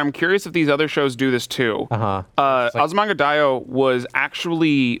ones, and I'm curious if these other shows do this too. Ozumangadayo was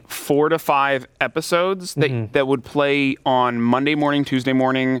actually 4 to 5 episodes that would play on Monday morning, Tuesday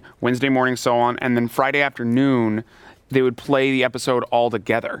morning, Wednesday morning, so on, and then Friday afternoon they would play the episode all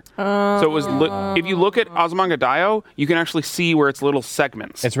together. So it was if you look at Ozumangadayo, you can actually see where it's little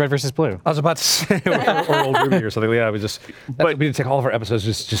segments. It's red versus blue. I was about to say, or Old Ruby or something. Yeah, we just, we need to take all of our episodes,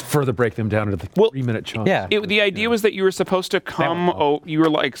 just further break them down into the 3-minute chunks. Yeah. The idea was that you were supposed to you were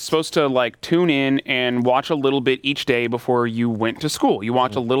like supposed to like tune in and watch a little bit each day before you went to school. You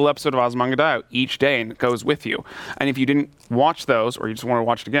watch a little episode of Ozumangadayo each day and it goes with you. And if you didn't watch those or you just want to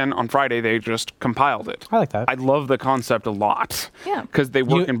watch it again, on Friday they just compiled it. I like that. I love the concept a lot. Yeah. Because they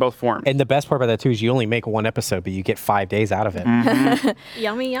work in both forms. And the best part about that too is you only make one episode, but you get 5 days out of it.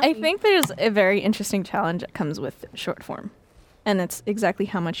 Yummy. I think there's a very interesting challenge that comes with short form, and it's exactly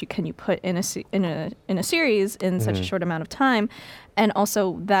how much can you put in a series in such a short amount of time, and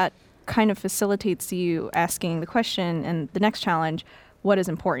also that kind of facilitates you asking the question and the next challenge: what is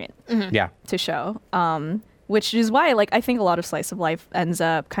important Yeah. to show? Which is why, like, I think a lot of slice of life ends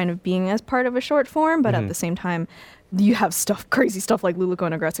up kind of being as part of a short form, but at the same time, you have crazy stuff like Luluco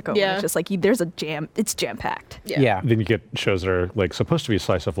and Agretsuko. Yeah. It's just like it's jam packed. Yeah. Then you get shows that are like supposed to be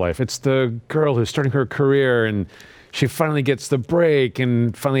slice of life. It's the girl who's starting her career and she finally gets the break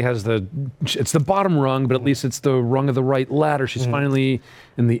and finally has it's the bottom rung, but at least it's the rung of the right ladder. She's finally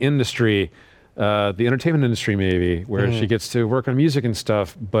in the industry, the entertainment industry maybe, where she gets to work on music and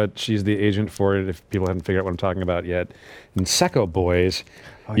stuff, but she's the agent for it if people haven't figured out what I'm talking about yet. In Secco Boys,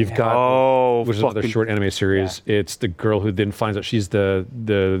 you've got, which is another short anime series. Yeah. It's the girl who then finds out she's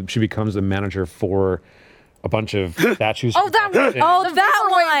she becomes the manager for a bunch of statues. That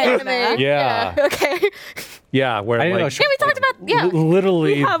one. Anime. Yeah. Okay. Yeah, where I didn't know like, short- We talked about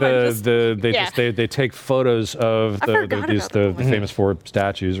literally We haven't, they take photos of forgot about the famous 4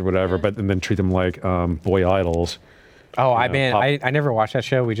 statues or whatever, but and then treat them like boy idols. Oh, I never watched that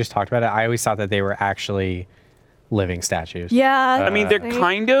show. We just talked about it. I always thought that they were actually living statues. Yeah. I mean, they're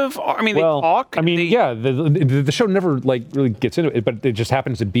kind of. I mean, they talk. I mean, the show never like really gets into it, but it just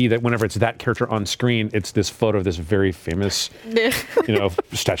happens to be that whenever it's that character on screen, it's this photo of this very famous,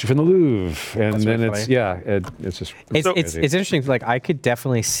 statue from the Louvre, and That's then really it's just It's crazy. interesting. Like I could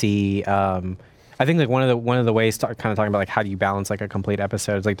dedefinitely see. I think like one of the ways kind of talking about like how do you balance like a complete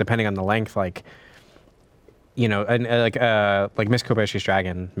episode is like depending on the length, like and like Miss Kobashi's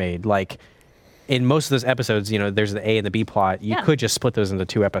Dragon made like. In most of those episodes, there's the A and the B plot. You could just split those into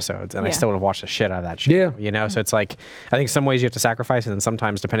 2 episodes, and I still would have watched the shit out of that show. Yeah. So it's like I think some ways you have to sacrifice, and then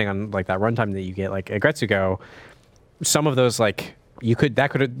sometimes depending on like that runtime that you get, like at Agretsuko, some of those like could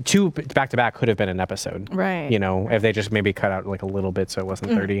have 2 back to back could have been an episode, Right. If they just maybe cut out like a little bit so it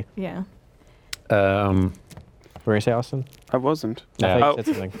wasn't 30. Yeah. Where you say, Austin? I wasn't. I Yeah. thought you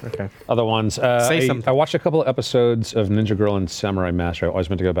said something. Okay. Other ones. Say something. I watched a couple of episodes of Ninja Girl and Samurai Master. I always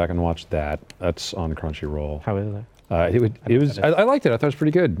meant to go back and watch that. That's on Crunchyroll. How is that? It was. I liked it. I thought it was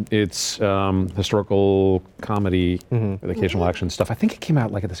pretty good. It's historical comedy with occasional action stuff. I think it came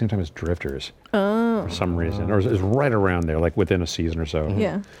out like at the same time as Drifters for some reason, or it was right around there, like within a season or so.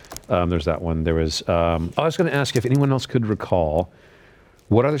 Yeah. There's that one. There was. I was going to ask if anyone else could recall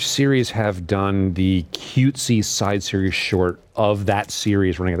what other series have done the cutesy side series short of that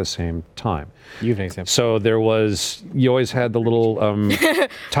series running at the same time. You have an example. So there was, you always had the little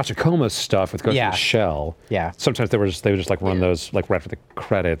Tachikoma stuff with Ghost Yeah. in the Shell. Yeah. Sometimes they would just like run those like right after the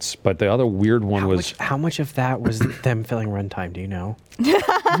credits. But the other weird one was, How much of that was them filling runtime? Do you know?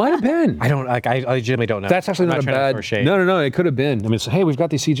 might have been. I don't like. I legitimately don't know. That's actually I'm not a trying to bad. throw shade. No, it could have been. I mean, hey, we've got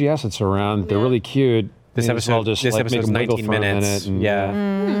these CG assets around. They're really cute. This May as well episode. just, This like, make episode's them wiggle 19 for a minutes. minute and-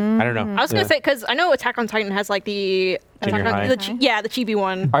 Yeah. I don't know. I was gonna say because I know Attack on Titan has like the Junior Attack on- High. the chibi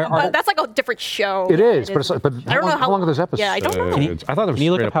one. Are- But that's like a different show. It is, but it's like, but I don't know how long are those episodes? Yeah, I don't know. I thought there was Can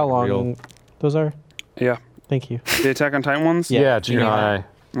you look straight up how long real- those are? Yeah. Thank you. The Attack on Titan ones? Yeah, junior high.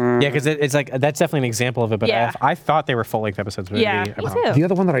 Yeah, because it's like that's definitely an example of it. But Yeah. I thought they were full length episodes. But Yeah, maybe me I'm wrong. too. The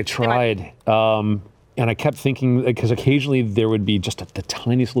other one that I tried, and I kept thinking, because occasionally there would be just the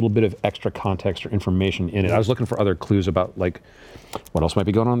tiniest little bit of extra context or information in it. I was looking for other clues about like what else might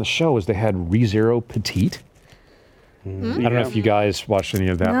be going on in the show. Is they had ReZero Petite. I don't know if you guys watched any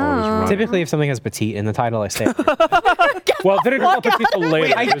of that. while it was running. Typically, if something has petite in the title, I say. Well, they didn't call Petite till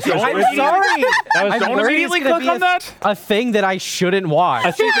later. I'm It was- sorry. was- I'm don't worried immediately it's gonna click be on that. A thing that I shouldn't watch.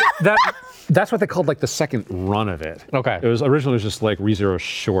 I think that's what they called like the second run of it. Okay. It was originally just like ReZero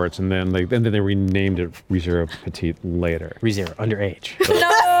Shorts, and then they renamed it ReZero Petite later. ReZero underage.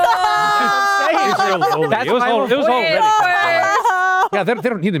 ReZero Lowly. That's it was, my al- it was point. already. Yeah, they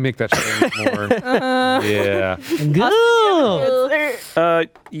don't need to make that show anymore. Yeah.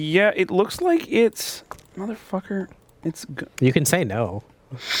 Yeah, it looks like it's motherfucker. It's. You can say no.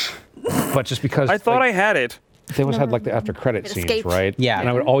 But just because I thought like, I had it. they always had like the after credit scenes, escaped. right? Yeah. And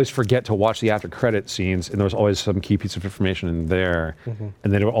I would always forget to watch the after credit scenes, and there was always some key piece of information in there. And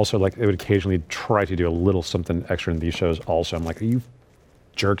then it would also like they would occasionally try to do a little something extra in these shows. Also, I'm like, are you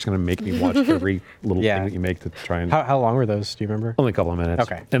jerks going to make me watch every little Yeah. thing that you make to try and? How long were those? Do you remember? Only a couple of minutes.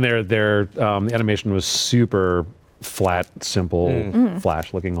 Okay. And the animation was super flat, simple,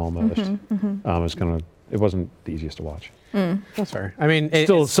 flash looking almost. It wasn't the easiest to watch. That's fair. I mean,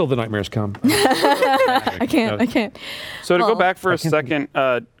 Still the nightmares come. I can't. So to go Well, back for a second,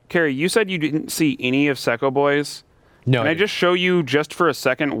 Carrie, you said you didn't see any of Secco Boys. no. Can I just show you just for a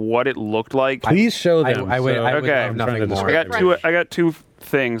second what it looked like? Please show them. I would Okay. love nothing I'm trying to more. describe I got two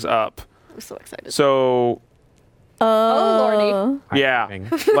things up. I'm so excited. So Oh lordy. yeah,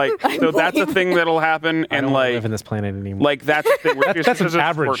 like so that's a thing that'll happen, I and don't wanna like live in this planet anymore. like that's a thing. Where That's an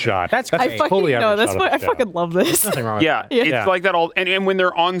average shot. That's That's great. a totally average That's shot why of I the show. fucking love this. nothing wrong with Yeah, that. it's Yeah. like that all, and when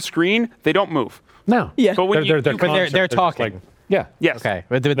they're on screen, they don't move. No. Yeah. But when They're you, conscious. they're just talking. like, yeah. yes, Okay,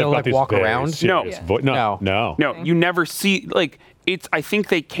 but they'll They've got like these walk very around. serious No. No. no, you never see like it's. I think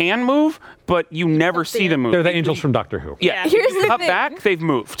they can move, but you never see them move. They're the angels from Doctor Who. Yeah, Here's if you the cut thing. back, they've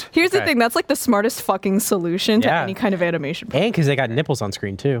moved. Here's the Okay. thing. That's like the smartest fucking solution to Yeah. any kind of animation. And because they got nipples on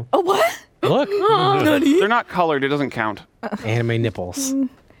screen too. Oh what? Look, They're not colored. It doesn't count. anime nipples.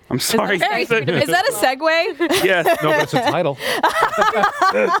 I'm sorry. Is that a segue? yes. No, but it's a title.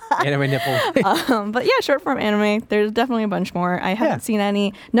 Anime nipples. But yeah, short form anime. There's definitely a bunch more. I haven't Yeah. seen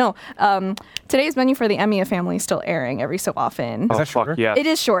any. No. Today's Menu for the Emiya Family is still airing every so often. Oh that fuck shorter? yes. It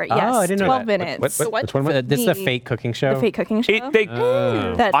is short. Yes. I didn't know 12 that. minutes. Which one? This is the The- fake cooking show. The fake cooking show. It, they,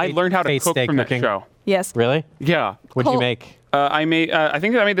 That I learned how to Fate cook steak from that cooking. show. yes. Really? Yeah. What'd you Col- make? I made. I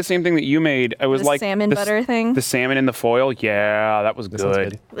think I made the same thing that you made. It was The like salmon the, butter thing? The salmon in the foil. Yeah, that was sounds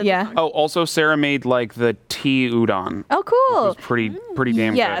good. Yeah. Oh, also Sarah made like the tea udon. Oh, It cool. was pretty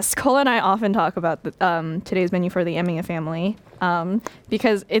damn Yes, Cole and I often talk about today's menu for the Emiya Family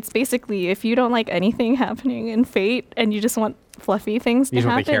because it's basically if you don't like anything happening in Fate and you just want fluffy things to You just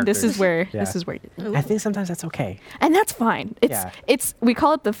want the happen, this is characters. where Yeah. this is where, I think sometimes that's okay. and that's fine. It's Yeah. it's we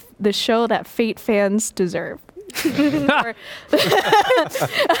call it the show that Fate fans deserve. Or-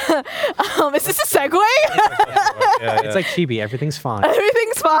 is this a segue? It's like Chibi. Everything's fine.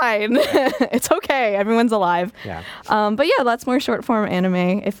 Everything's fine. It's okay. Everyone's alive. Yeah. But yeah, lots more short form anime.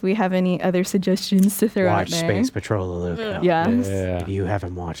 If we have any other suggestions to throw Watch out there. Space Patrol Aluka. Yeah. If you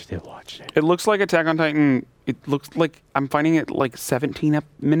haven't watched it, watch it. It looks like Attack on Titan. It looks like I'm finding it like 17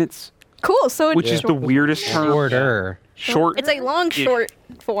 minutes, Cool. So which it's is the weirdest term. Shorter. Short. It's a long short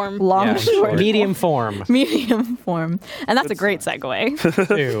form. Long Yeah, short. medium form. Medium form. And that's a great segue.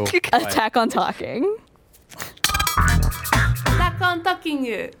 Too. Attack on Talking. Attack on Talking.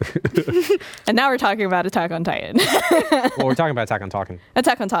 And now we're talking about Attack on Titan. Well, we're talking about Attack on Talking.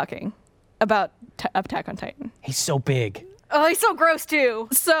 Attack on Talking. About Attack on Titan. He's so big. Oh, he's so gross too.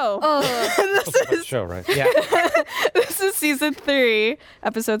 So, Show, right? Yeah. this is season 3,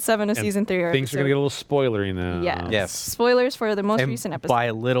 episode 7 of season 3. or Things are going to get a little spoilery now. Yeah. Yes. Spoilers for the most And recent episode. by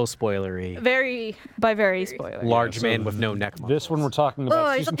a little spoilery, Very. By very spoiler. large man with no neck muscles. This one we're talking about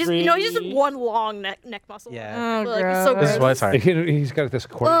Oh, he's season just, 3. he's just one long neck muscle. Yeah. Oh, Like, it's so gross. This is what's hard. He's got this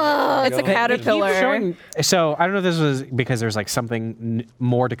accordion. It's a caterpillar. Showing, so I don't know if this was because there's like something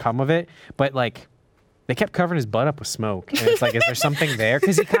more to come of it, but like they kept covering his butt up with smoke, and it's like, is there something there?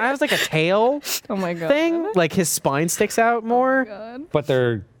 Because he kind of has like a tail Oh my god. thing, like his spine sticks out more. But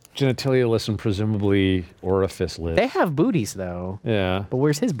they're genitalialess and presumably orificeless. They have booties though, Yeah. but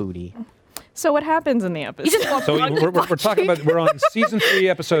where's his booty? So what happens in the episode? He just walks So along we're talking about, we're on season 3,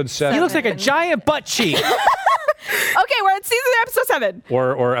 episode 7. He looks like a giant butt cheek. Okay, we're on season episode 7.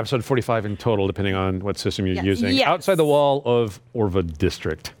 or episode 45 in total, depending on what system you're using. Yes. Outside the wall of Orva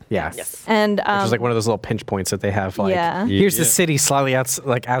District. Yeah. Yes. And Which is like one of those little pinch points that they have. Like, Yeah. here's the Yeah. city slightly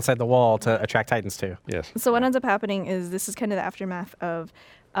outside the wall to attract Titans to. Yes. so what ends up happening is this is kind of the aftermath of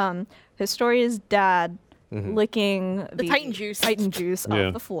Historia's dad licking the Titan juice. Titan juice Yeah.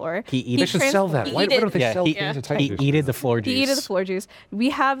 off the floor. He They should sell that. He Why eat don't they Yeah, sell he- things of He Titan juice? eated the floor juice. He ate the floor juice. We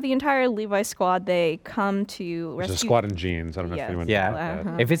have the entire Levi squad. They come to There's rescue. a squad in jeans. I don't know Yes. if anyone Yeah. knows that.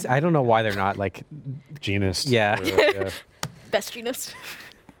 Uh-huh. If it's, I don't know why they're not like, Genist. Yeah. Yeah. Best genus.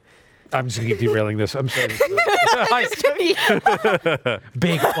 I'm just going to keep derailing this. I'm sorry.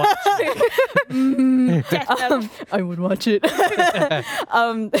 big butt cheek. Death metal. I would watch it.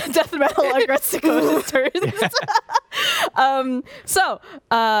 Death metal aggressive turns.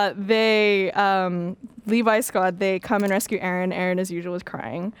 They Levi squad. They come and rescue Aaron. Aaron, as usual, is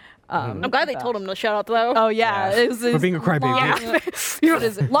crying. I'm glad they told him to shut up though. Oh yeah, Yeah. it was For being a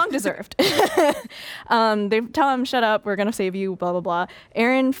crybaby. long deserved. They tell him, "Shut up. We're gonna save you." Blah blah blah.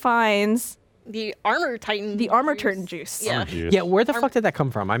 Aaron finds The armor titan. the armor juice. turn juice. Yeah. Yeah, where the fuck did that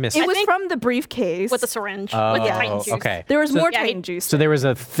come from? I missed It it. was think- from the briefcase. With the syringe. with the titan juice. okay. There was more yeah, Titan juice. So there was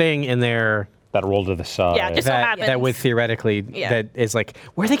a thing in there That rolled to the side. Yeah, just so that, happens. that would theoretically, Yeah. that is like,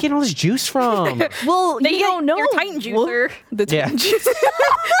 where are they getting all this juice from? well, They you get don't know. your Titan Well, juicer. the Yeah. Titan juice.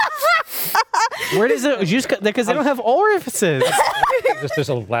 Where does it juice go? Because they don't have orifices. There's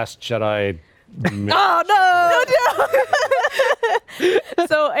a Last Jedi. Oh no!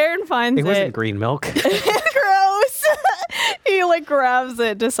 So Aaron finds It wasn't it. green milk. Gross. He like grabs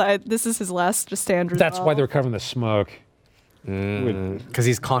it, decides this is his last stand. That's why resolve. they're covering the smoke. Because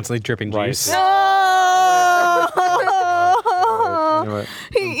he's constantly dripping Right. juice. No! You know what?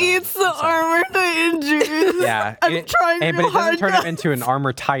 He eats the armor Titan juice. Yeah. I'm trying but it real doesn't hard turn not him into an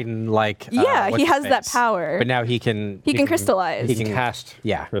armor titan like. Yeah, what's he his has that face. power. But now he can. He can crystallize. He He can can cast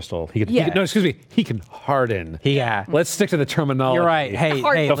yeah. crystal. He can, Yeah. no, excuse me. He can harden. Yeah. Let's stick to the terminology. You're right. Hey,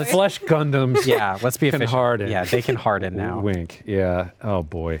 hey. The Let's, flesh Gundams. yeah. Let's be can official. harden. Yeah, they can harden now. Wink. Yeah. Oh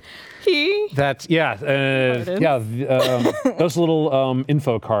boy. He That yeah those little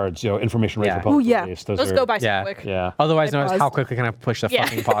info cards, information Yeah. repositories. Ooh, yeah. Those go by so Yeah. quick. Yeah. Otherwise known as paused. how quickly can I push the Yeah.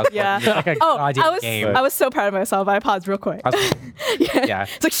 fucking pause button? Yeah. It's like a Oh, goddamn game. I was so proud of myself. I paused real quick. Yeah.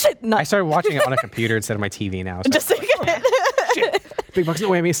 It's like shit. Not I started watching it on a computer instead of my TV now. So just like big bucks, no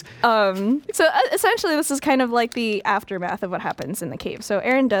whammies. So essentially, this is kind of like the aftermath of what happens in the cave. So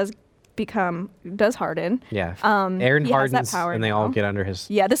Aaron does harden. Yeah. he Aaron has that hardens, power and they all now. get under his.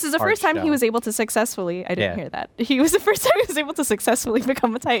 Yeah, this is the hard first time he shell. was able to successfully. I didn't Yeah. hear that. He was the first time he was able to successfully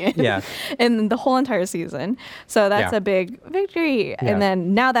become a Titan. Yeah. In the whole entire season. So that's Yeah. a big victory. Yeah. And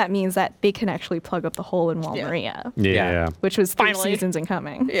then now that means that they can actually plug up the hole in Wall Yeah. Maria, Yeah. which was 3 Finally. seasons in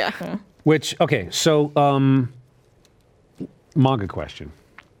coming. Yeah. Which okay, so manga question.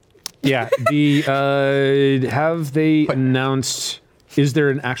 Yeah, the have they announced? Is there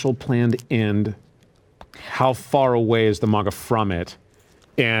an actual planned end? How far away is the manga from it?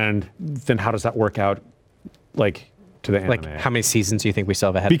 And then how does that work out, like to the anime? Like, how many seasons do you think we still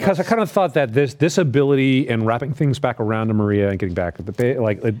have ahead? Because I kind of thought that this ability and wrapping things back around to Maria and getting back at the it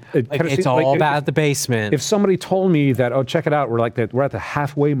Like, kinda it's seems- all like, about the basement. if somebody told me that, oh, check it out, we're at the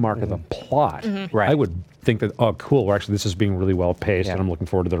halfway mark of the plot, Right. I would think that, oh, cool, we're actually, this is being really well paced, Yeah. and I'm looking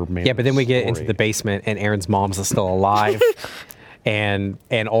forward to the remainder. yeah, but then we get into story. the basement, and Aaron's mom's still alive. and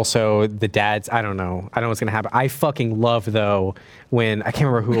also the dads. I don't know what's gonna happen. I fucking love though when I can't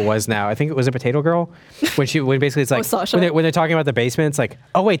remember who it was now. I think it was a Potato Girl when basically it's like Sasha. when they're talking about the basement. It's like,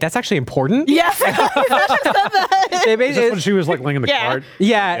 oh wait, that's actually important. Yes. They Is this basically, when she was like laying in the Yeah. cart?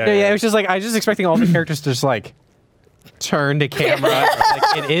 yeah. It was just like I was just expecting all the characters to just like turn to camera.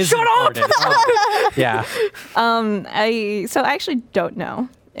 Like it is important. Yeah. I actually don't know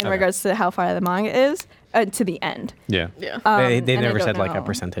in regards to how far the manga is to the end. Yeah. Yeah. They and I never don't said like a know.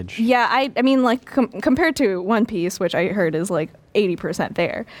 percentage. Yeah, I mean, like compared to One Piece, which I heard is like 80%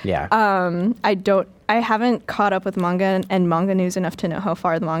 there. Yeah. I haven't caught up with manga and manga news enough to know how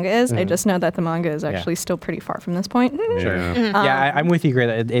far the manga is. I just know that the manga is actually still pretty far from this point. Sure. Yeah. Yeah, I'm with you,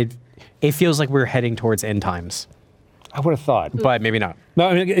 Greta. It feels like we're heading towards end times, I would have thought. but maybe not. No,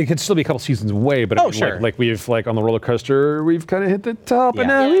 I mean it could still be a couple seasons away, but I Oh, mean, sure. like we've like on the roller coaster, we've kind of hit the top, and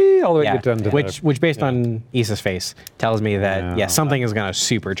Yeah. now we all the way Yeah. get down to Which based on Issa's face tells me that Yeah. something is gonna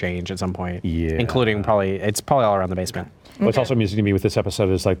super change at some point. Yeah. Including it's probably all around the basement. What's also amusing to me with this episode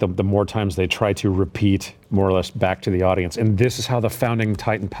is like the more times they try to repeat more or less back to the audience, and this is how the founding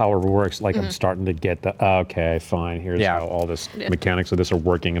Titan power works. Like I'm starting to get the okay, fine. Here's Yeah. how all this mechanics of this are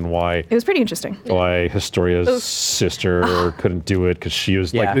working, and why It was pretty interesting. Historia's sister couldn't do it because she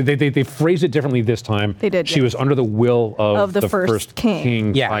was Yeah. like they phrased it differently this time. They did, She yes. was under the will of the first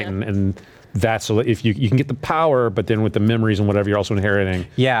king. Yeah. Titan, and that's so if you can get the power, but then with the memories and whatever, you're also inheriting.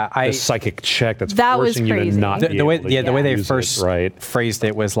 Yeah, the psychic check that's That was forcing you to crazy. not the, be the way able to the way they use it, first right. phrased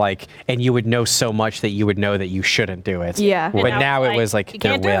it was like, and you would know so much that you would know that you shouldn't do it. Yeah. But And now it like, was like you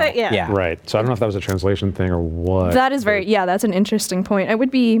their can't do will. it? Yeah. Right. So I don't know if that was a translation thing or what. That is that's an interesting point. I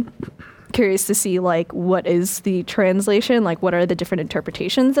would be curious to see like what is the translation, like what are the different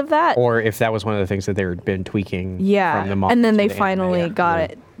interpretations of that. Or if that was one of the things that they had been tweaking Yeah, from the manga and then to they the anime, finally yeah. got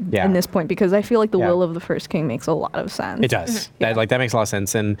it Yeah. in this point because I feel like the Yeah. will of the first king makes a lot of sense. It does. That makes a lot of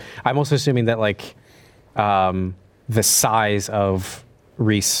sense. And I'm also assuming that like the size of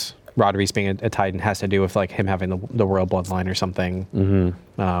Rod Reese being a Titan has to do with like him having the royal bloodline or something.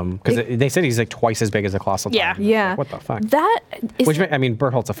 Because they said he's like twice as big as a colossal Yeah. Titan. Yeah. Like, what the fuck? That is. Which I mean,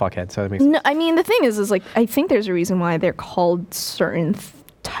 Bertholdt's a fuckhead, so that makes no, I mean the thing is like I think there's a reason why they're called certain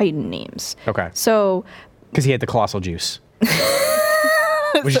Titan names. okay. So Because he had the colossal juice.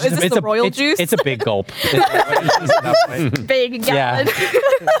 Which is this the royal juice? It's a big gulp. Big Yeah. gallon.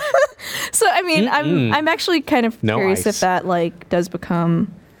 So I mean, I'm actually kind of No curious ice. if that like does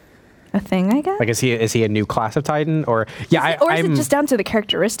become a thing. I guess. Like, is he a new class of Titan, or yeah? or is I'm, it just down to the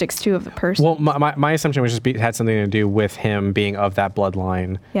characteristics too of the person? Well, my assumption was just had something to do with him being of that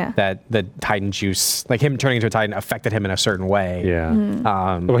bloodline. Yeah. That the Titan juice, like him turning into a Titan, affected him in a certain way. Yeah.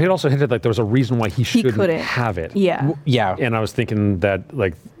 Well, he also hinted like there was a reason why he shouldn't couldn't. have it. yeah. Yeah. And I was thinking that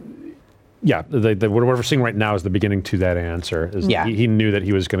like. Yeah, what we're seeing right now is the beginning to that answer. Is Yeah. he knew that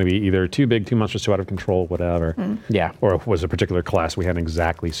he was going to be either too big, too monstrous, too out of control, whatever. Yeah. Or was a particular class we hadn't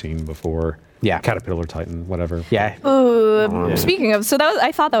exactly seen before. Yeah. Caterpillar Titan, whatever. Yeah. Speaking of, so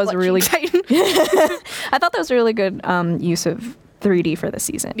I thought that was a really Titan. I thought that was a really good use of 3D for the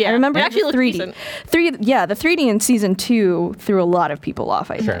season. Yeah, I remember it actually looked 3D. decent. The 3D in season 2 threw a lot of people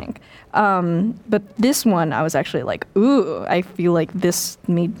off, I think. But this one, I was actually like, ooh, I feel like this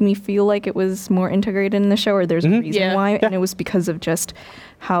made me feel like it was more integrated in the show, or there's a reason Yeah. why, and it was because of just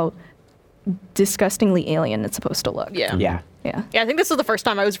how disgustingly alien it's supposed to look. Yeah. Yeah. Yeah. Yeah, I think this was the first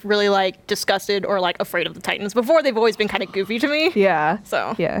time I was really like disgusted or like afraid of the Titans. Before they've always been kind of goofy to me. Yeah.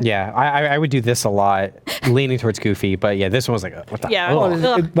 So Yeah. Yeah. I would do this a lot, leaning towards Goofy, but yeah, this one was like, what the? Yeah. ugh.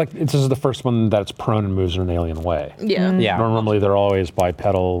 Ugh. This is the first one that's prone and moves in an alien way. Yeah. Yeah. Normally they're always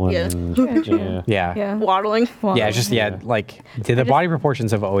bipedal and yeah. Yeah. Yeah. Waddling. Yeah, it's just like the body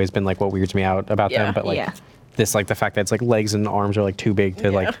proportions have always been like what weirds me out about Yeah. them, but like Yeah. this, like the fact that it's like legs and arms are like too big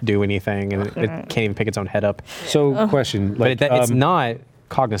to like do anything, and it can't even pick its own head up. So question, But like, it's not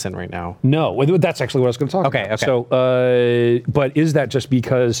cognizant right now. No, well, that's actually what I was going to talk Okay, about. okay. So, but is that just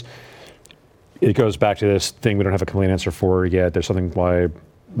because it goes back to this thing we don't have a complete answer for yet? There's something why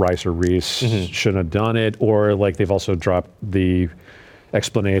Rice or Reese shouldn't have done it, or like they've also dropped the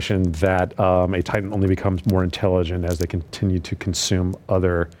explanation that a Titan only becomes more intelligent as they continue to consume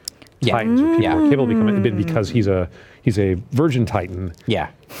other Yeah. Titans. Or people Yeah. are capable of becoming because he's a virgin Titan. Yeah.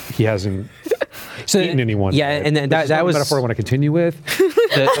 He hasn't So eaten anyone. Yeah, yet. and then This is that not a was metaphor I want to continue with.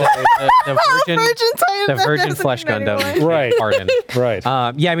 the virgin, Titan, the that virgin doesn't flesh mean Gundam. anyone. Right. Pardon. Right.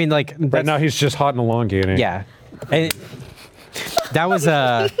 Yeah, I mean, like Right now he's just hot and elongating. yeah, and that was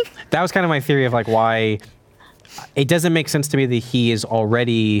kind of my theory of like why it doesn't make sense to me that he is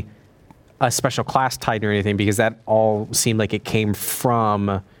already a special class Titan or anything, because that all seemed like it came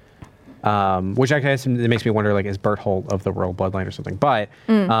from Which I guess it makes me wonder, like, is Bert Holt of the royal bloodline or something? But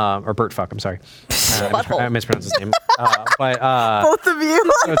or Bert Fuck, I'm sorry, I mispronounced his name. Both of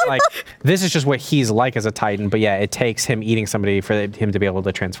you. So it's like this is just what he's like as a Titan, but yeah, it takes him eating somebody for him to be able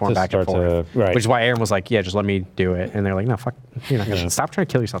to transform To back and start forth. to- right. Which is why Aaron was like, "Yeah, just let me do it," and they're like, "No, fuck, you're not gonna stop trying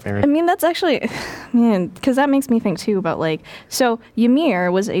to kill yourself, Aaron." I mean, that's actually, man, because that makes me think too about like, so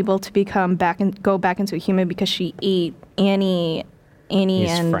Ymir was able to go back into a human because she ate Annie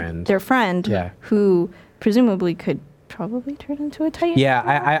His and friend. their friend, Yeah. who presumably could probably turn into a Titan. Yeah,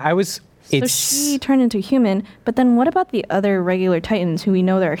 I was. So It's she turned into a human, but then what about the other regular Titans who we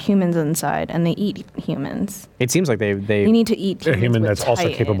know there are humans inside and they eat humans? It seems like they You need to eat A humans human with that's also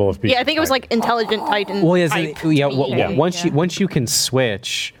Titan. capable of being. Yeah, I think it was like intelligent Titan. Well, yes, type yeah. being. Once you can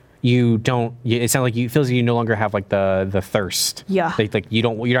switch, you don't. It's not like you it feels like you no longer have like the thirst. Yeah. Like you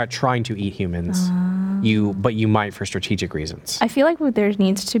don't. You're not trying to eat humans. But you might for strategic reasons. I feel like there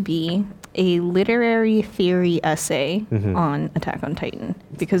needs to be a literary theory essay on Attack on Titan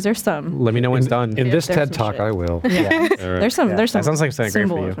because there's some. Let me know when it's done. In this there's TED some Talk, shit. I will. yeah. There's some. Yeah, There's some. that sounds like something great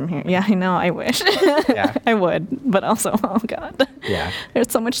for you. symbolism here. Yeah, I know. I wish. Yeah. I would, but also, oh god. Yeah.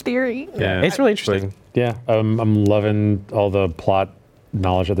 There's so much theory. Yeah. It's really interesting. Yeah, I'm loving all the plot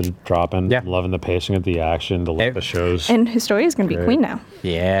knowledge that they're dropping. Yeah. I'm loving the pacing of the action, the shows. And Historia's gonna be Great. queen now.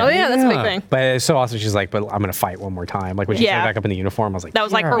 Yeah. Oh yeah, that's a big thing. But it's so awesome. She's like, but I'm gonna fight one more time. Like when she Yeah. came back up in the uniform, I was like, That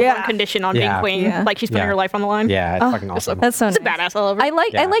was like her Yeah. one condition on Yeah. being queen. Yeah. Like she's putting Yeah. her life on the line. yeah, it's fucking awesome. That's so It's a nice. badass. I love her. I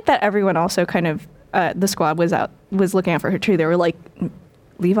Yeah. like that everyone also kind of the squad was looking out for her too. They were like,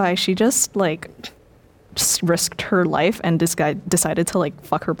 Levi, she just risked her life and this guy decided to like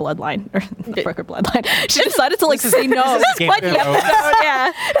fuck her bloodline or fuck her bloodline. She decided to like say no. Game Quite of the Thrones. episode,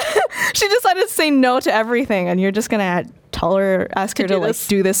 yeah. She decided to say no to everything, and you're just gonna ask her to do like this.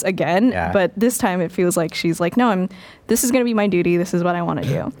 do this again. Yeah. But this time it feels like she's like, no, this is gonna be my duty. This is what I want to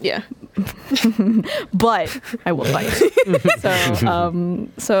do. Yeah. But I will fight.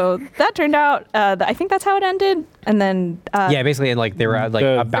 So that turned out. I think that's how it ended. And then Yeah, basically, and like they were like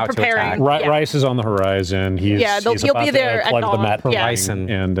The- about to preparing. attack. Right. Yeah. Rice is on the horizon. He's, Yeah, he's he'll about be there to at plug the dawn. mat. Yeah. Rice and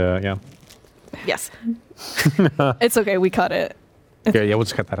yeah. Yes. it's okay. We cut it. yeah, we'll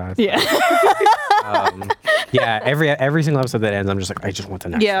just cut that out. Yeah. Yeah, every single episode that ends, I'm just like, I just want the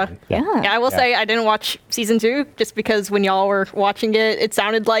next Yeah. one. Yeah. Yeah, I will say I didn't watch season 2 just because when y'all were watching it, it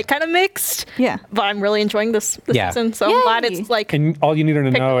sounded like kind of mixed. Yeah. But I'm really enjoying this Yeah. season, so I'm glad Yay. it's like. And all you need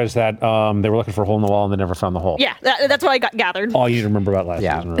to know is that they were looking for a hole in the wall and they never found the hole. Yeah, that's what I got gathered. All you need to remember about last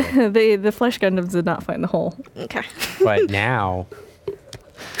Yeah. season, really. The Flesh Gundams did not find the hole. Okay. But now,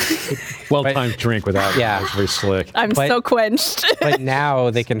 Well-timed drink without. Yeah. It's very slick. I'm But- so quenched. but now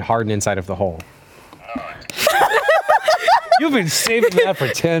they can harden inside of the hole. You've been saving that for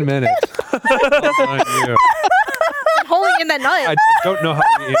 10 minutes. Well done, you. I'm holding in that nut. I don't know how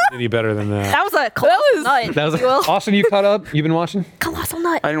you ate any better than that. That was a colossal nut. that was a- if you will. Austin, you caught up? You've been watching? Colossal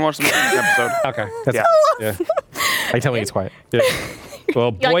nut. I didn't watch the episode. Okay, that's Yeah. Yeah. I tell you, it's quiet. Yeah.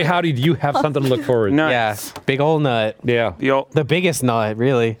 Well, boy, howdy, do you have something to look forward to? No. Yeah, big old nut, Yeah. the biggest nut,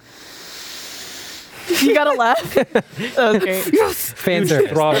 really. You gotta laugh. Okay. Fan service,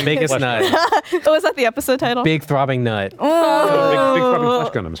 the throbbing biggest flesh nut, Oh, is that the episode title? big throbbing nut. Big throbbing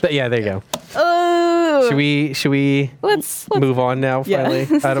flesh Gundams. But yeah, there you go. Oh. Should we Let's move on now? Yeah.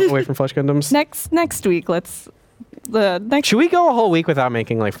 Finally, away from Flesh Gundams. next week. The next. Should we go a whole week without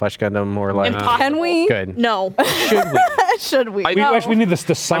making like Flesh Gundam or like? Impossible. Can we? Good. No. Should we? Should we? We actually need this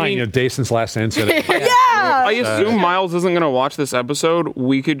to sign, mean- Dason's last incident. I assume Miles isn't going to watch this episode.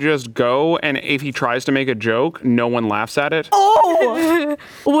 We could just go, and if he tries to make a joke, no one laughs at it. Oh,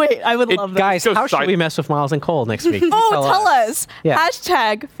 wait! I would love that. Guys, Go how should side- we mess with Miles and Cole next week? Oh, tell us. Yeah.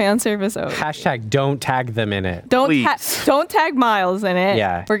 Hashtag fan service ode. Hashtag don't tag them in it. Please. Don't tag Miles in it.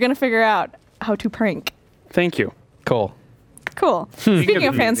 Yeah. We're gonna figure out how to prank. Thank you. Cool. Cool. Speaking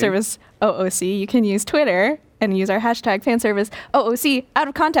of fan service OOC, you can use Twitter and use our hashtag fan service OOC out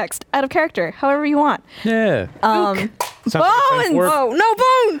of context, out of character, however you want. Yeah. Bones. Oh, no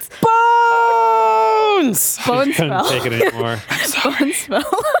bones. Bones. Bone Couldn't spell. take it anymore. Bone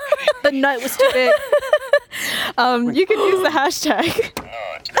spell. The nut was too big. You can use the hashtag.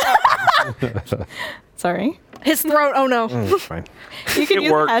 Sorry. His throat. Oh no. It's fine. You can It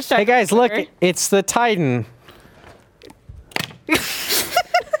use worked. the hashtag. Hey guys, look, Twitter. it's the Titan.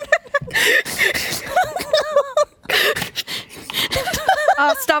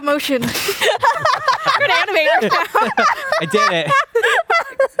 Stop motion. You're an animator now. I did it.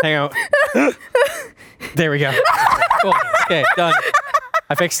 Hang on. There we go. Cool. Okay, done.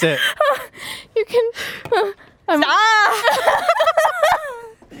 I fixed it. You can. Ah!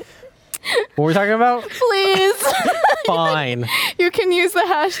 What were we talking about? Please. Fine. You can use the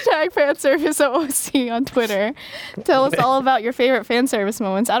hashtag fanserviceOOC on Twitter. Tell us all about your favorite fan service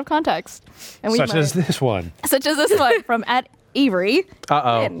moments out of context. And Such as this one. Such as this one from @Avery.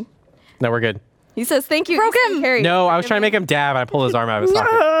 Uh-oh. No, we're good. He says, thank you. Broke Issa and him. Carrie, No, for I was trying to make giving- him dab. I pulled his arm out of his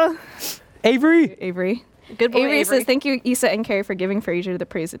socket. Avery. Avery. Good boy, Avery Avery. says, thank you, Issa and Carrie, for giving Frasier the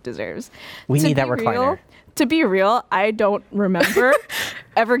praise it deserves. We To need that be recliner. real- To be real, I don't remember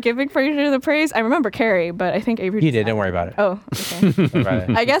ever giving Frasier the praise. I remember Carrie, but I think Avery You just did. Don't worry about it. Oh, okay. Don't worry about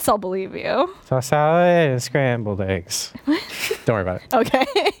it. I guess I'll believe you. Tossed salad and scrambled eggs. Don't worry about it. Okay.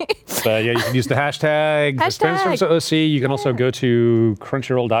 But yeah, you can use the hashtag Hashtag. FanServiceOC. You can also go to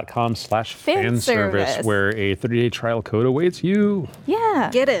crunchyroll.com/fanservice Fanservice. where a 30-day trial code awaits you. Yeah.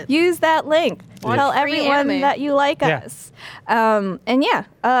 Get it. Use that link. Tell Free everyone anime. that you like Yeah. us. And yeah,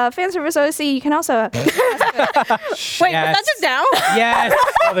 Fanservice OC, you can also. Wait, was that just down? Yes.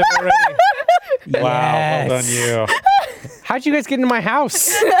 Oh, they've already. Wow, well done Yes. you. How'd you guys get into my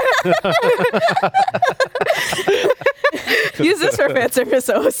house? Use this for Fanservice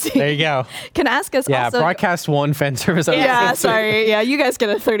OC. There you go. Can ask us Yeah, also. broadcast one fan service. Yeah, sorry. Yeah, you guys get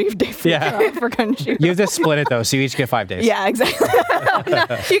a 30-day free Yeah. trial for Crunchy. You have to split it though, so you each get 5 days. Yeah, exactly.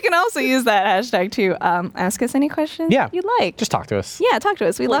 You can also use that hashtag to ask us any questions Yeah. you'd like. Just talk to us. yeah, talk to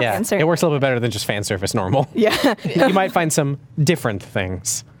us. We love Yeah. answering. It works a little bit better than just fan service normal. Yeah, You might find some different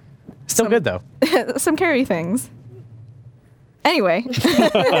things. Still good though. some Carrie things. Anyway,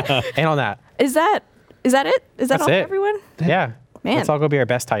 And on that, is that it? Is that That's all for it. everyone? yeah. Man. Let's all go be our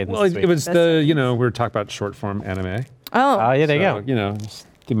best Titans. Well, this it week. was the, we were talking about short form anime. Oh, Yeah, there you So, go. It's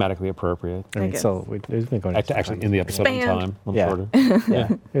thematically appropriate. I mean, guess. so we've been going Actually, in the episode on Expand. time. On Yeah. shorter. yeah.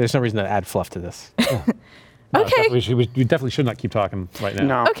 There's no reason to add fluff to this. No, Okay. we definitely should not keep talking right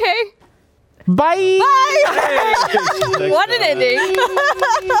now. No. okay. Bye. What an ending.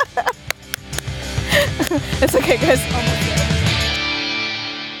 It's okay, guys. Almost there.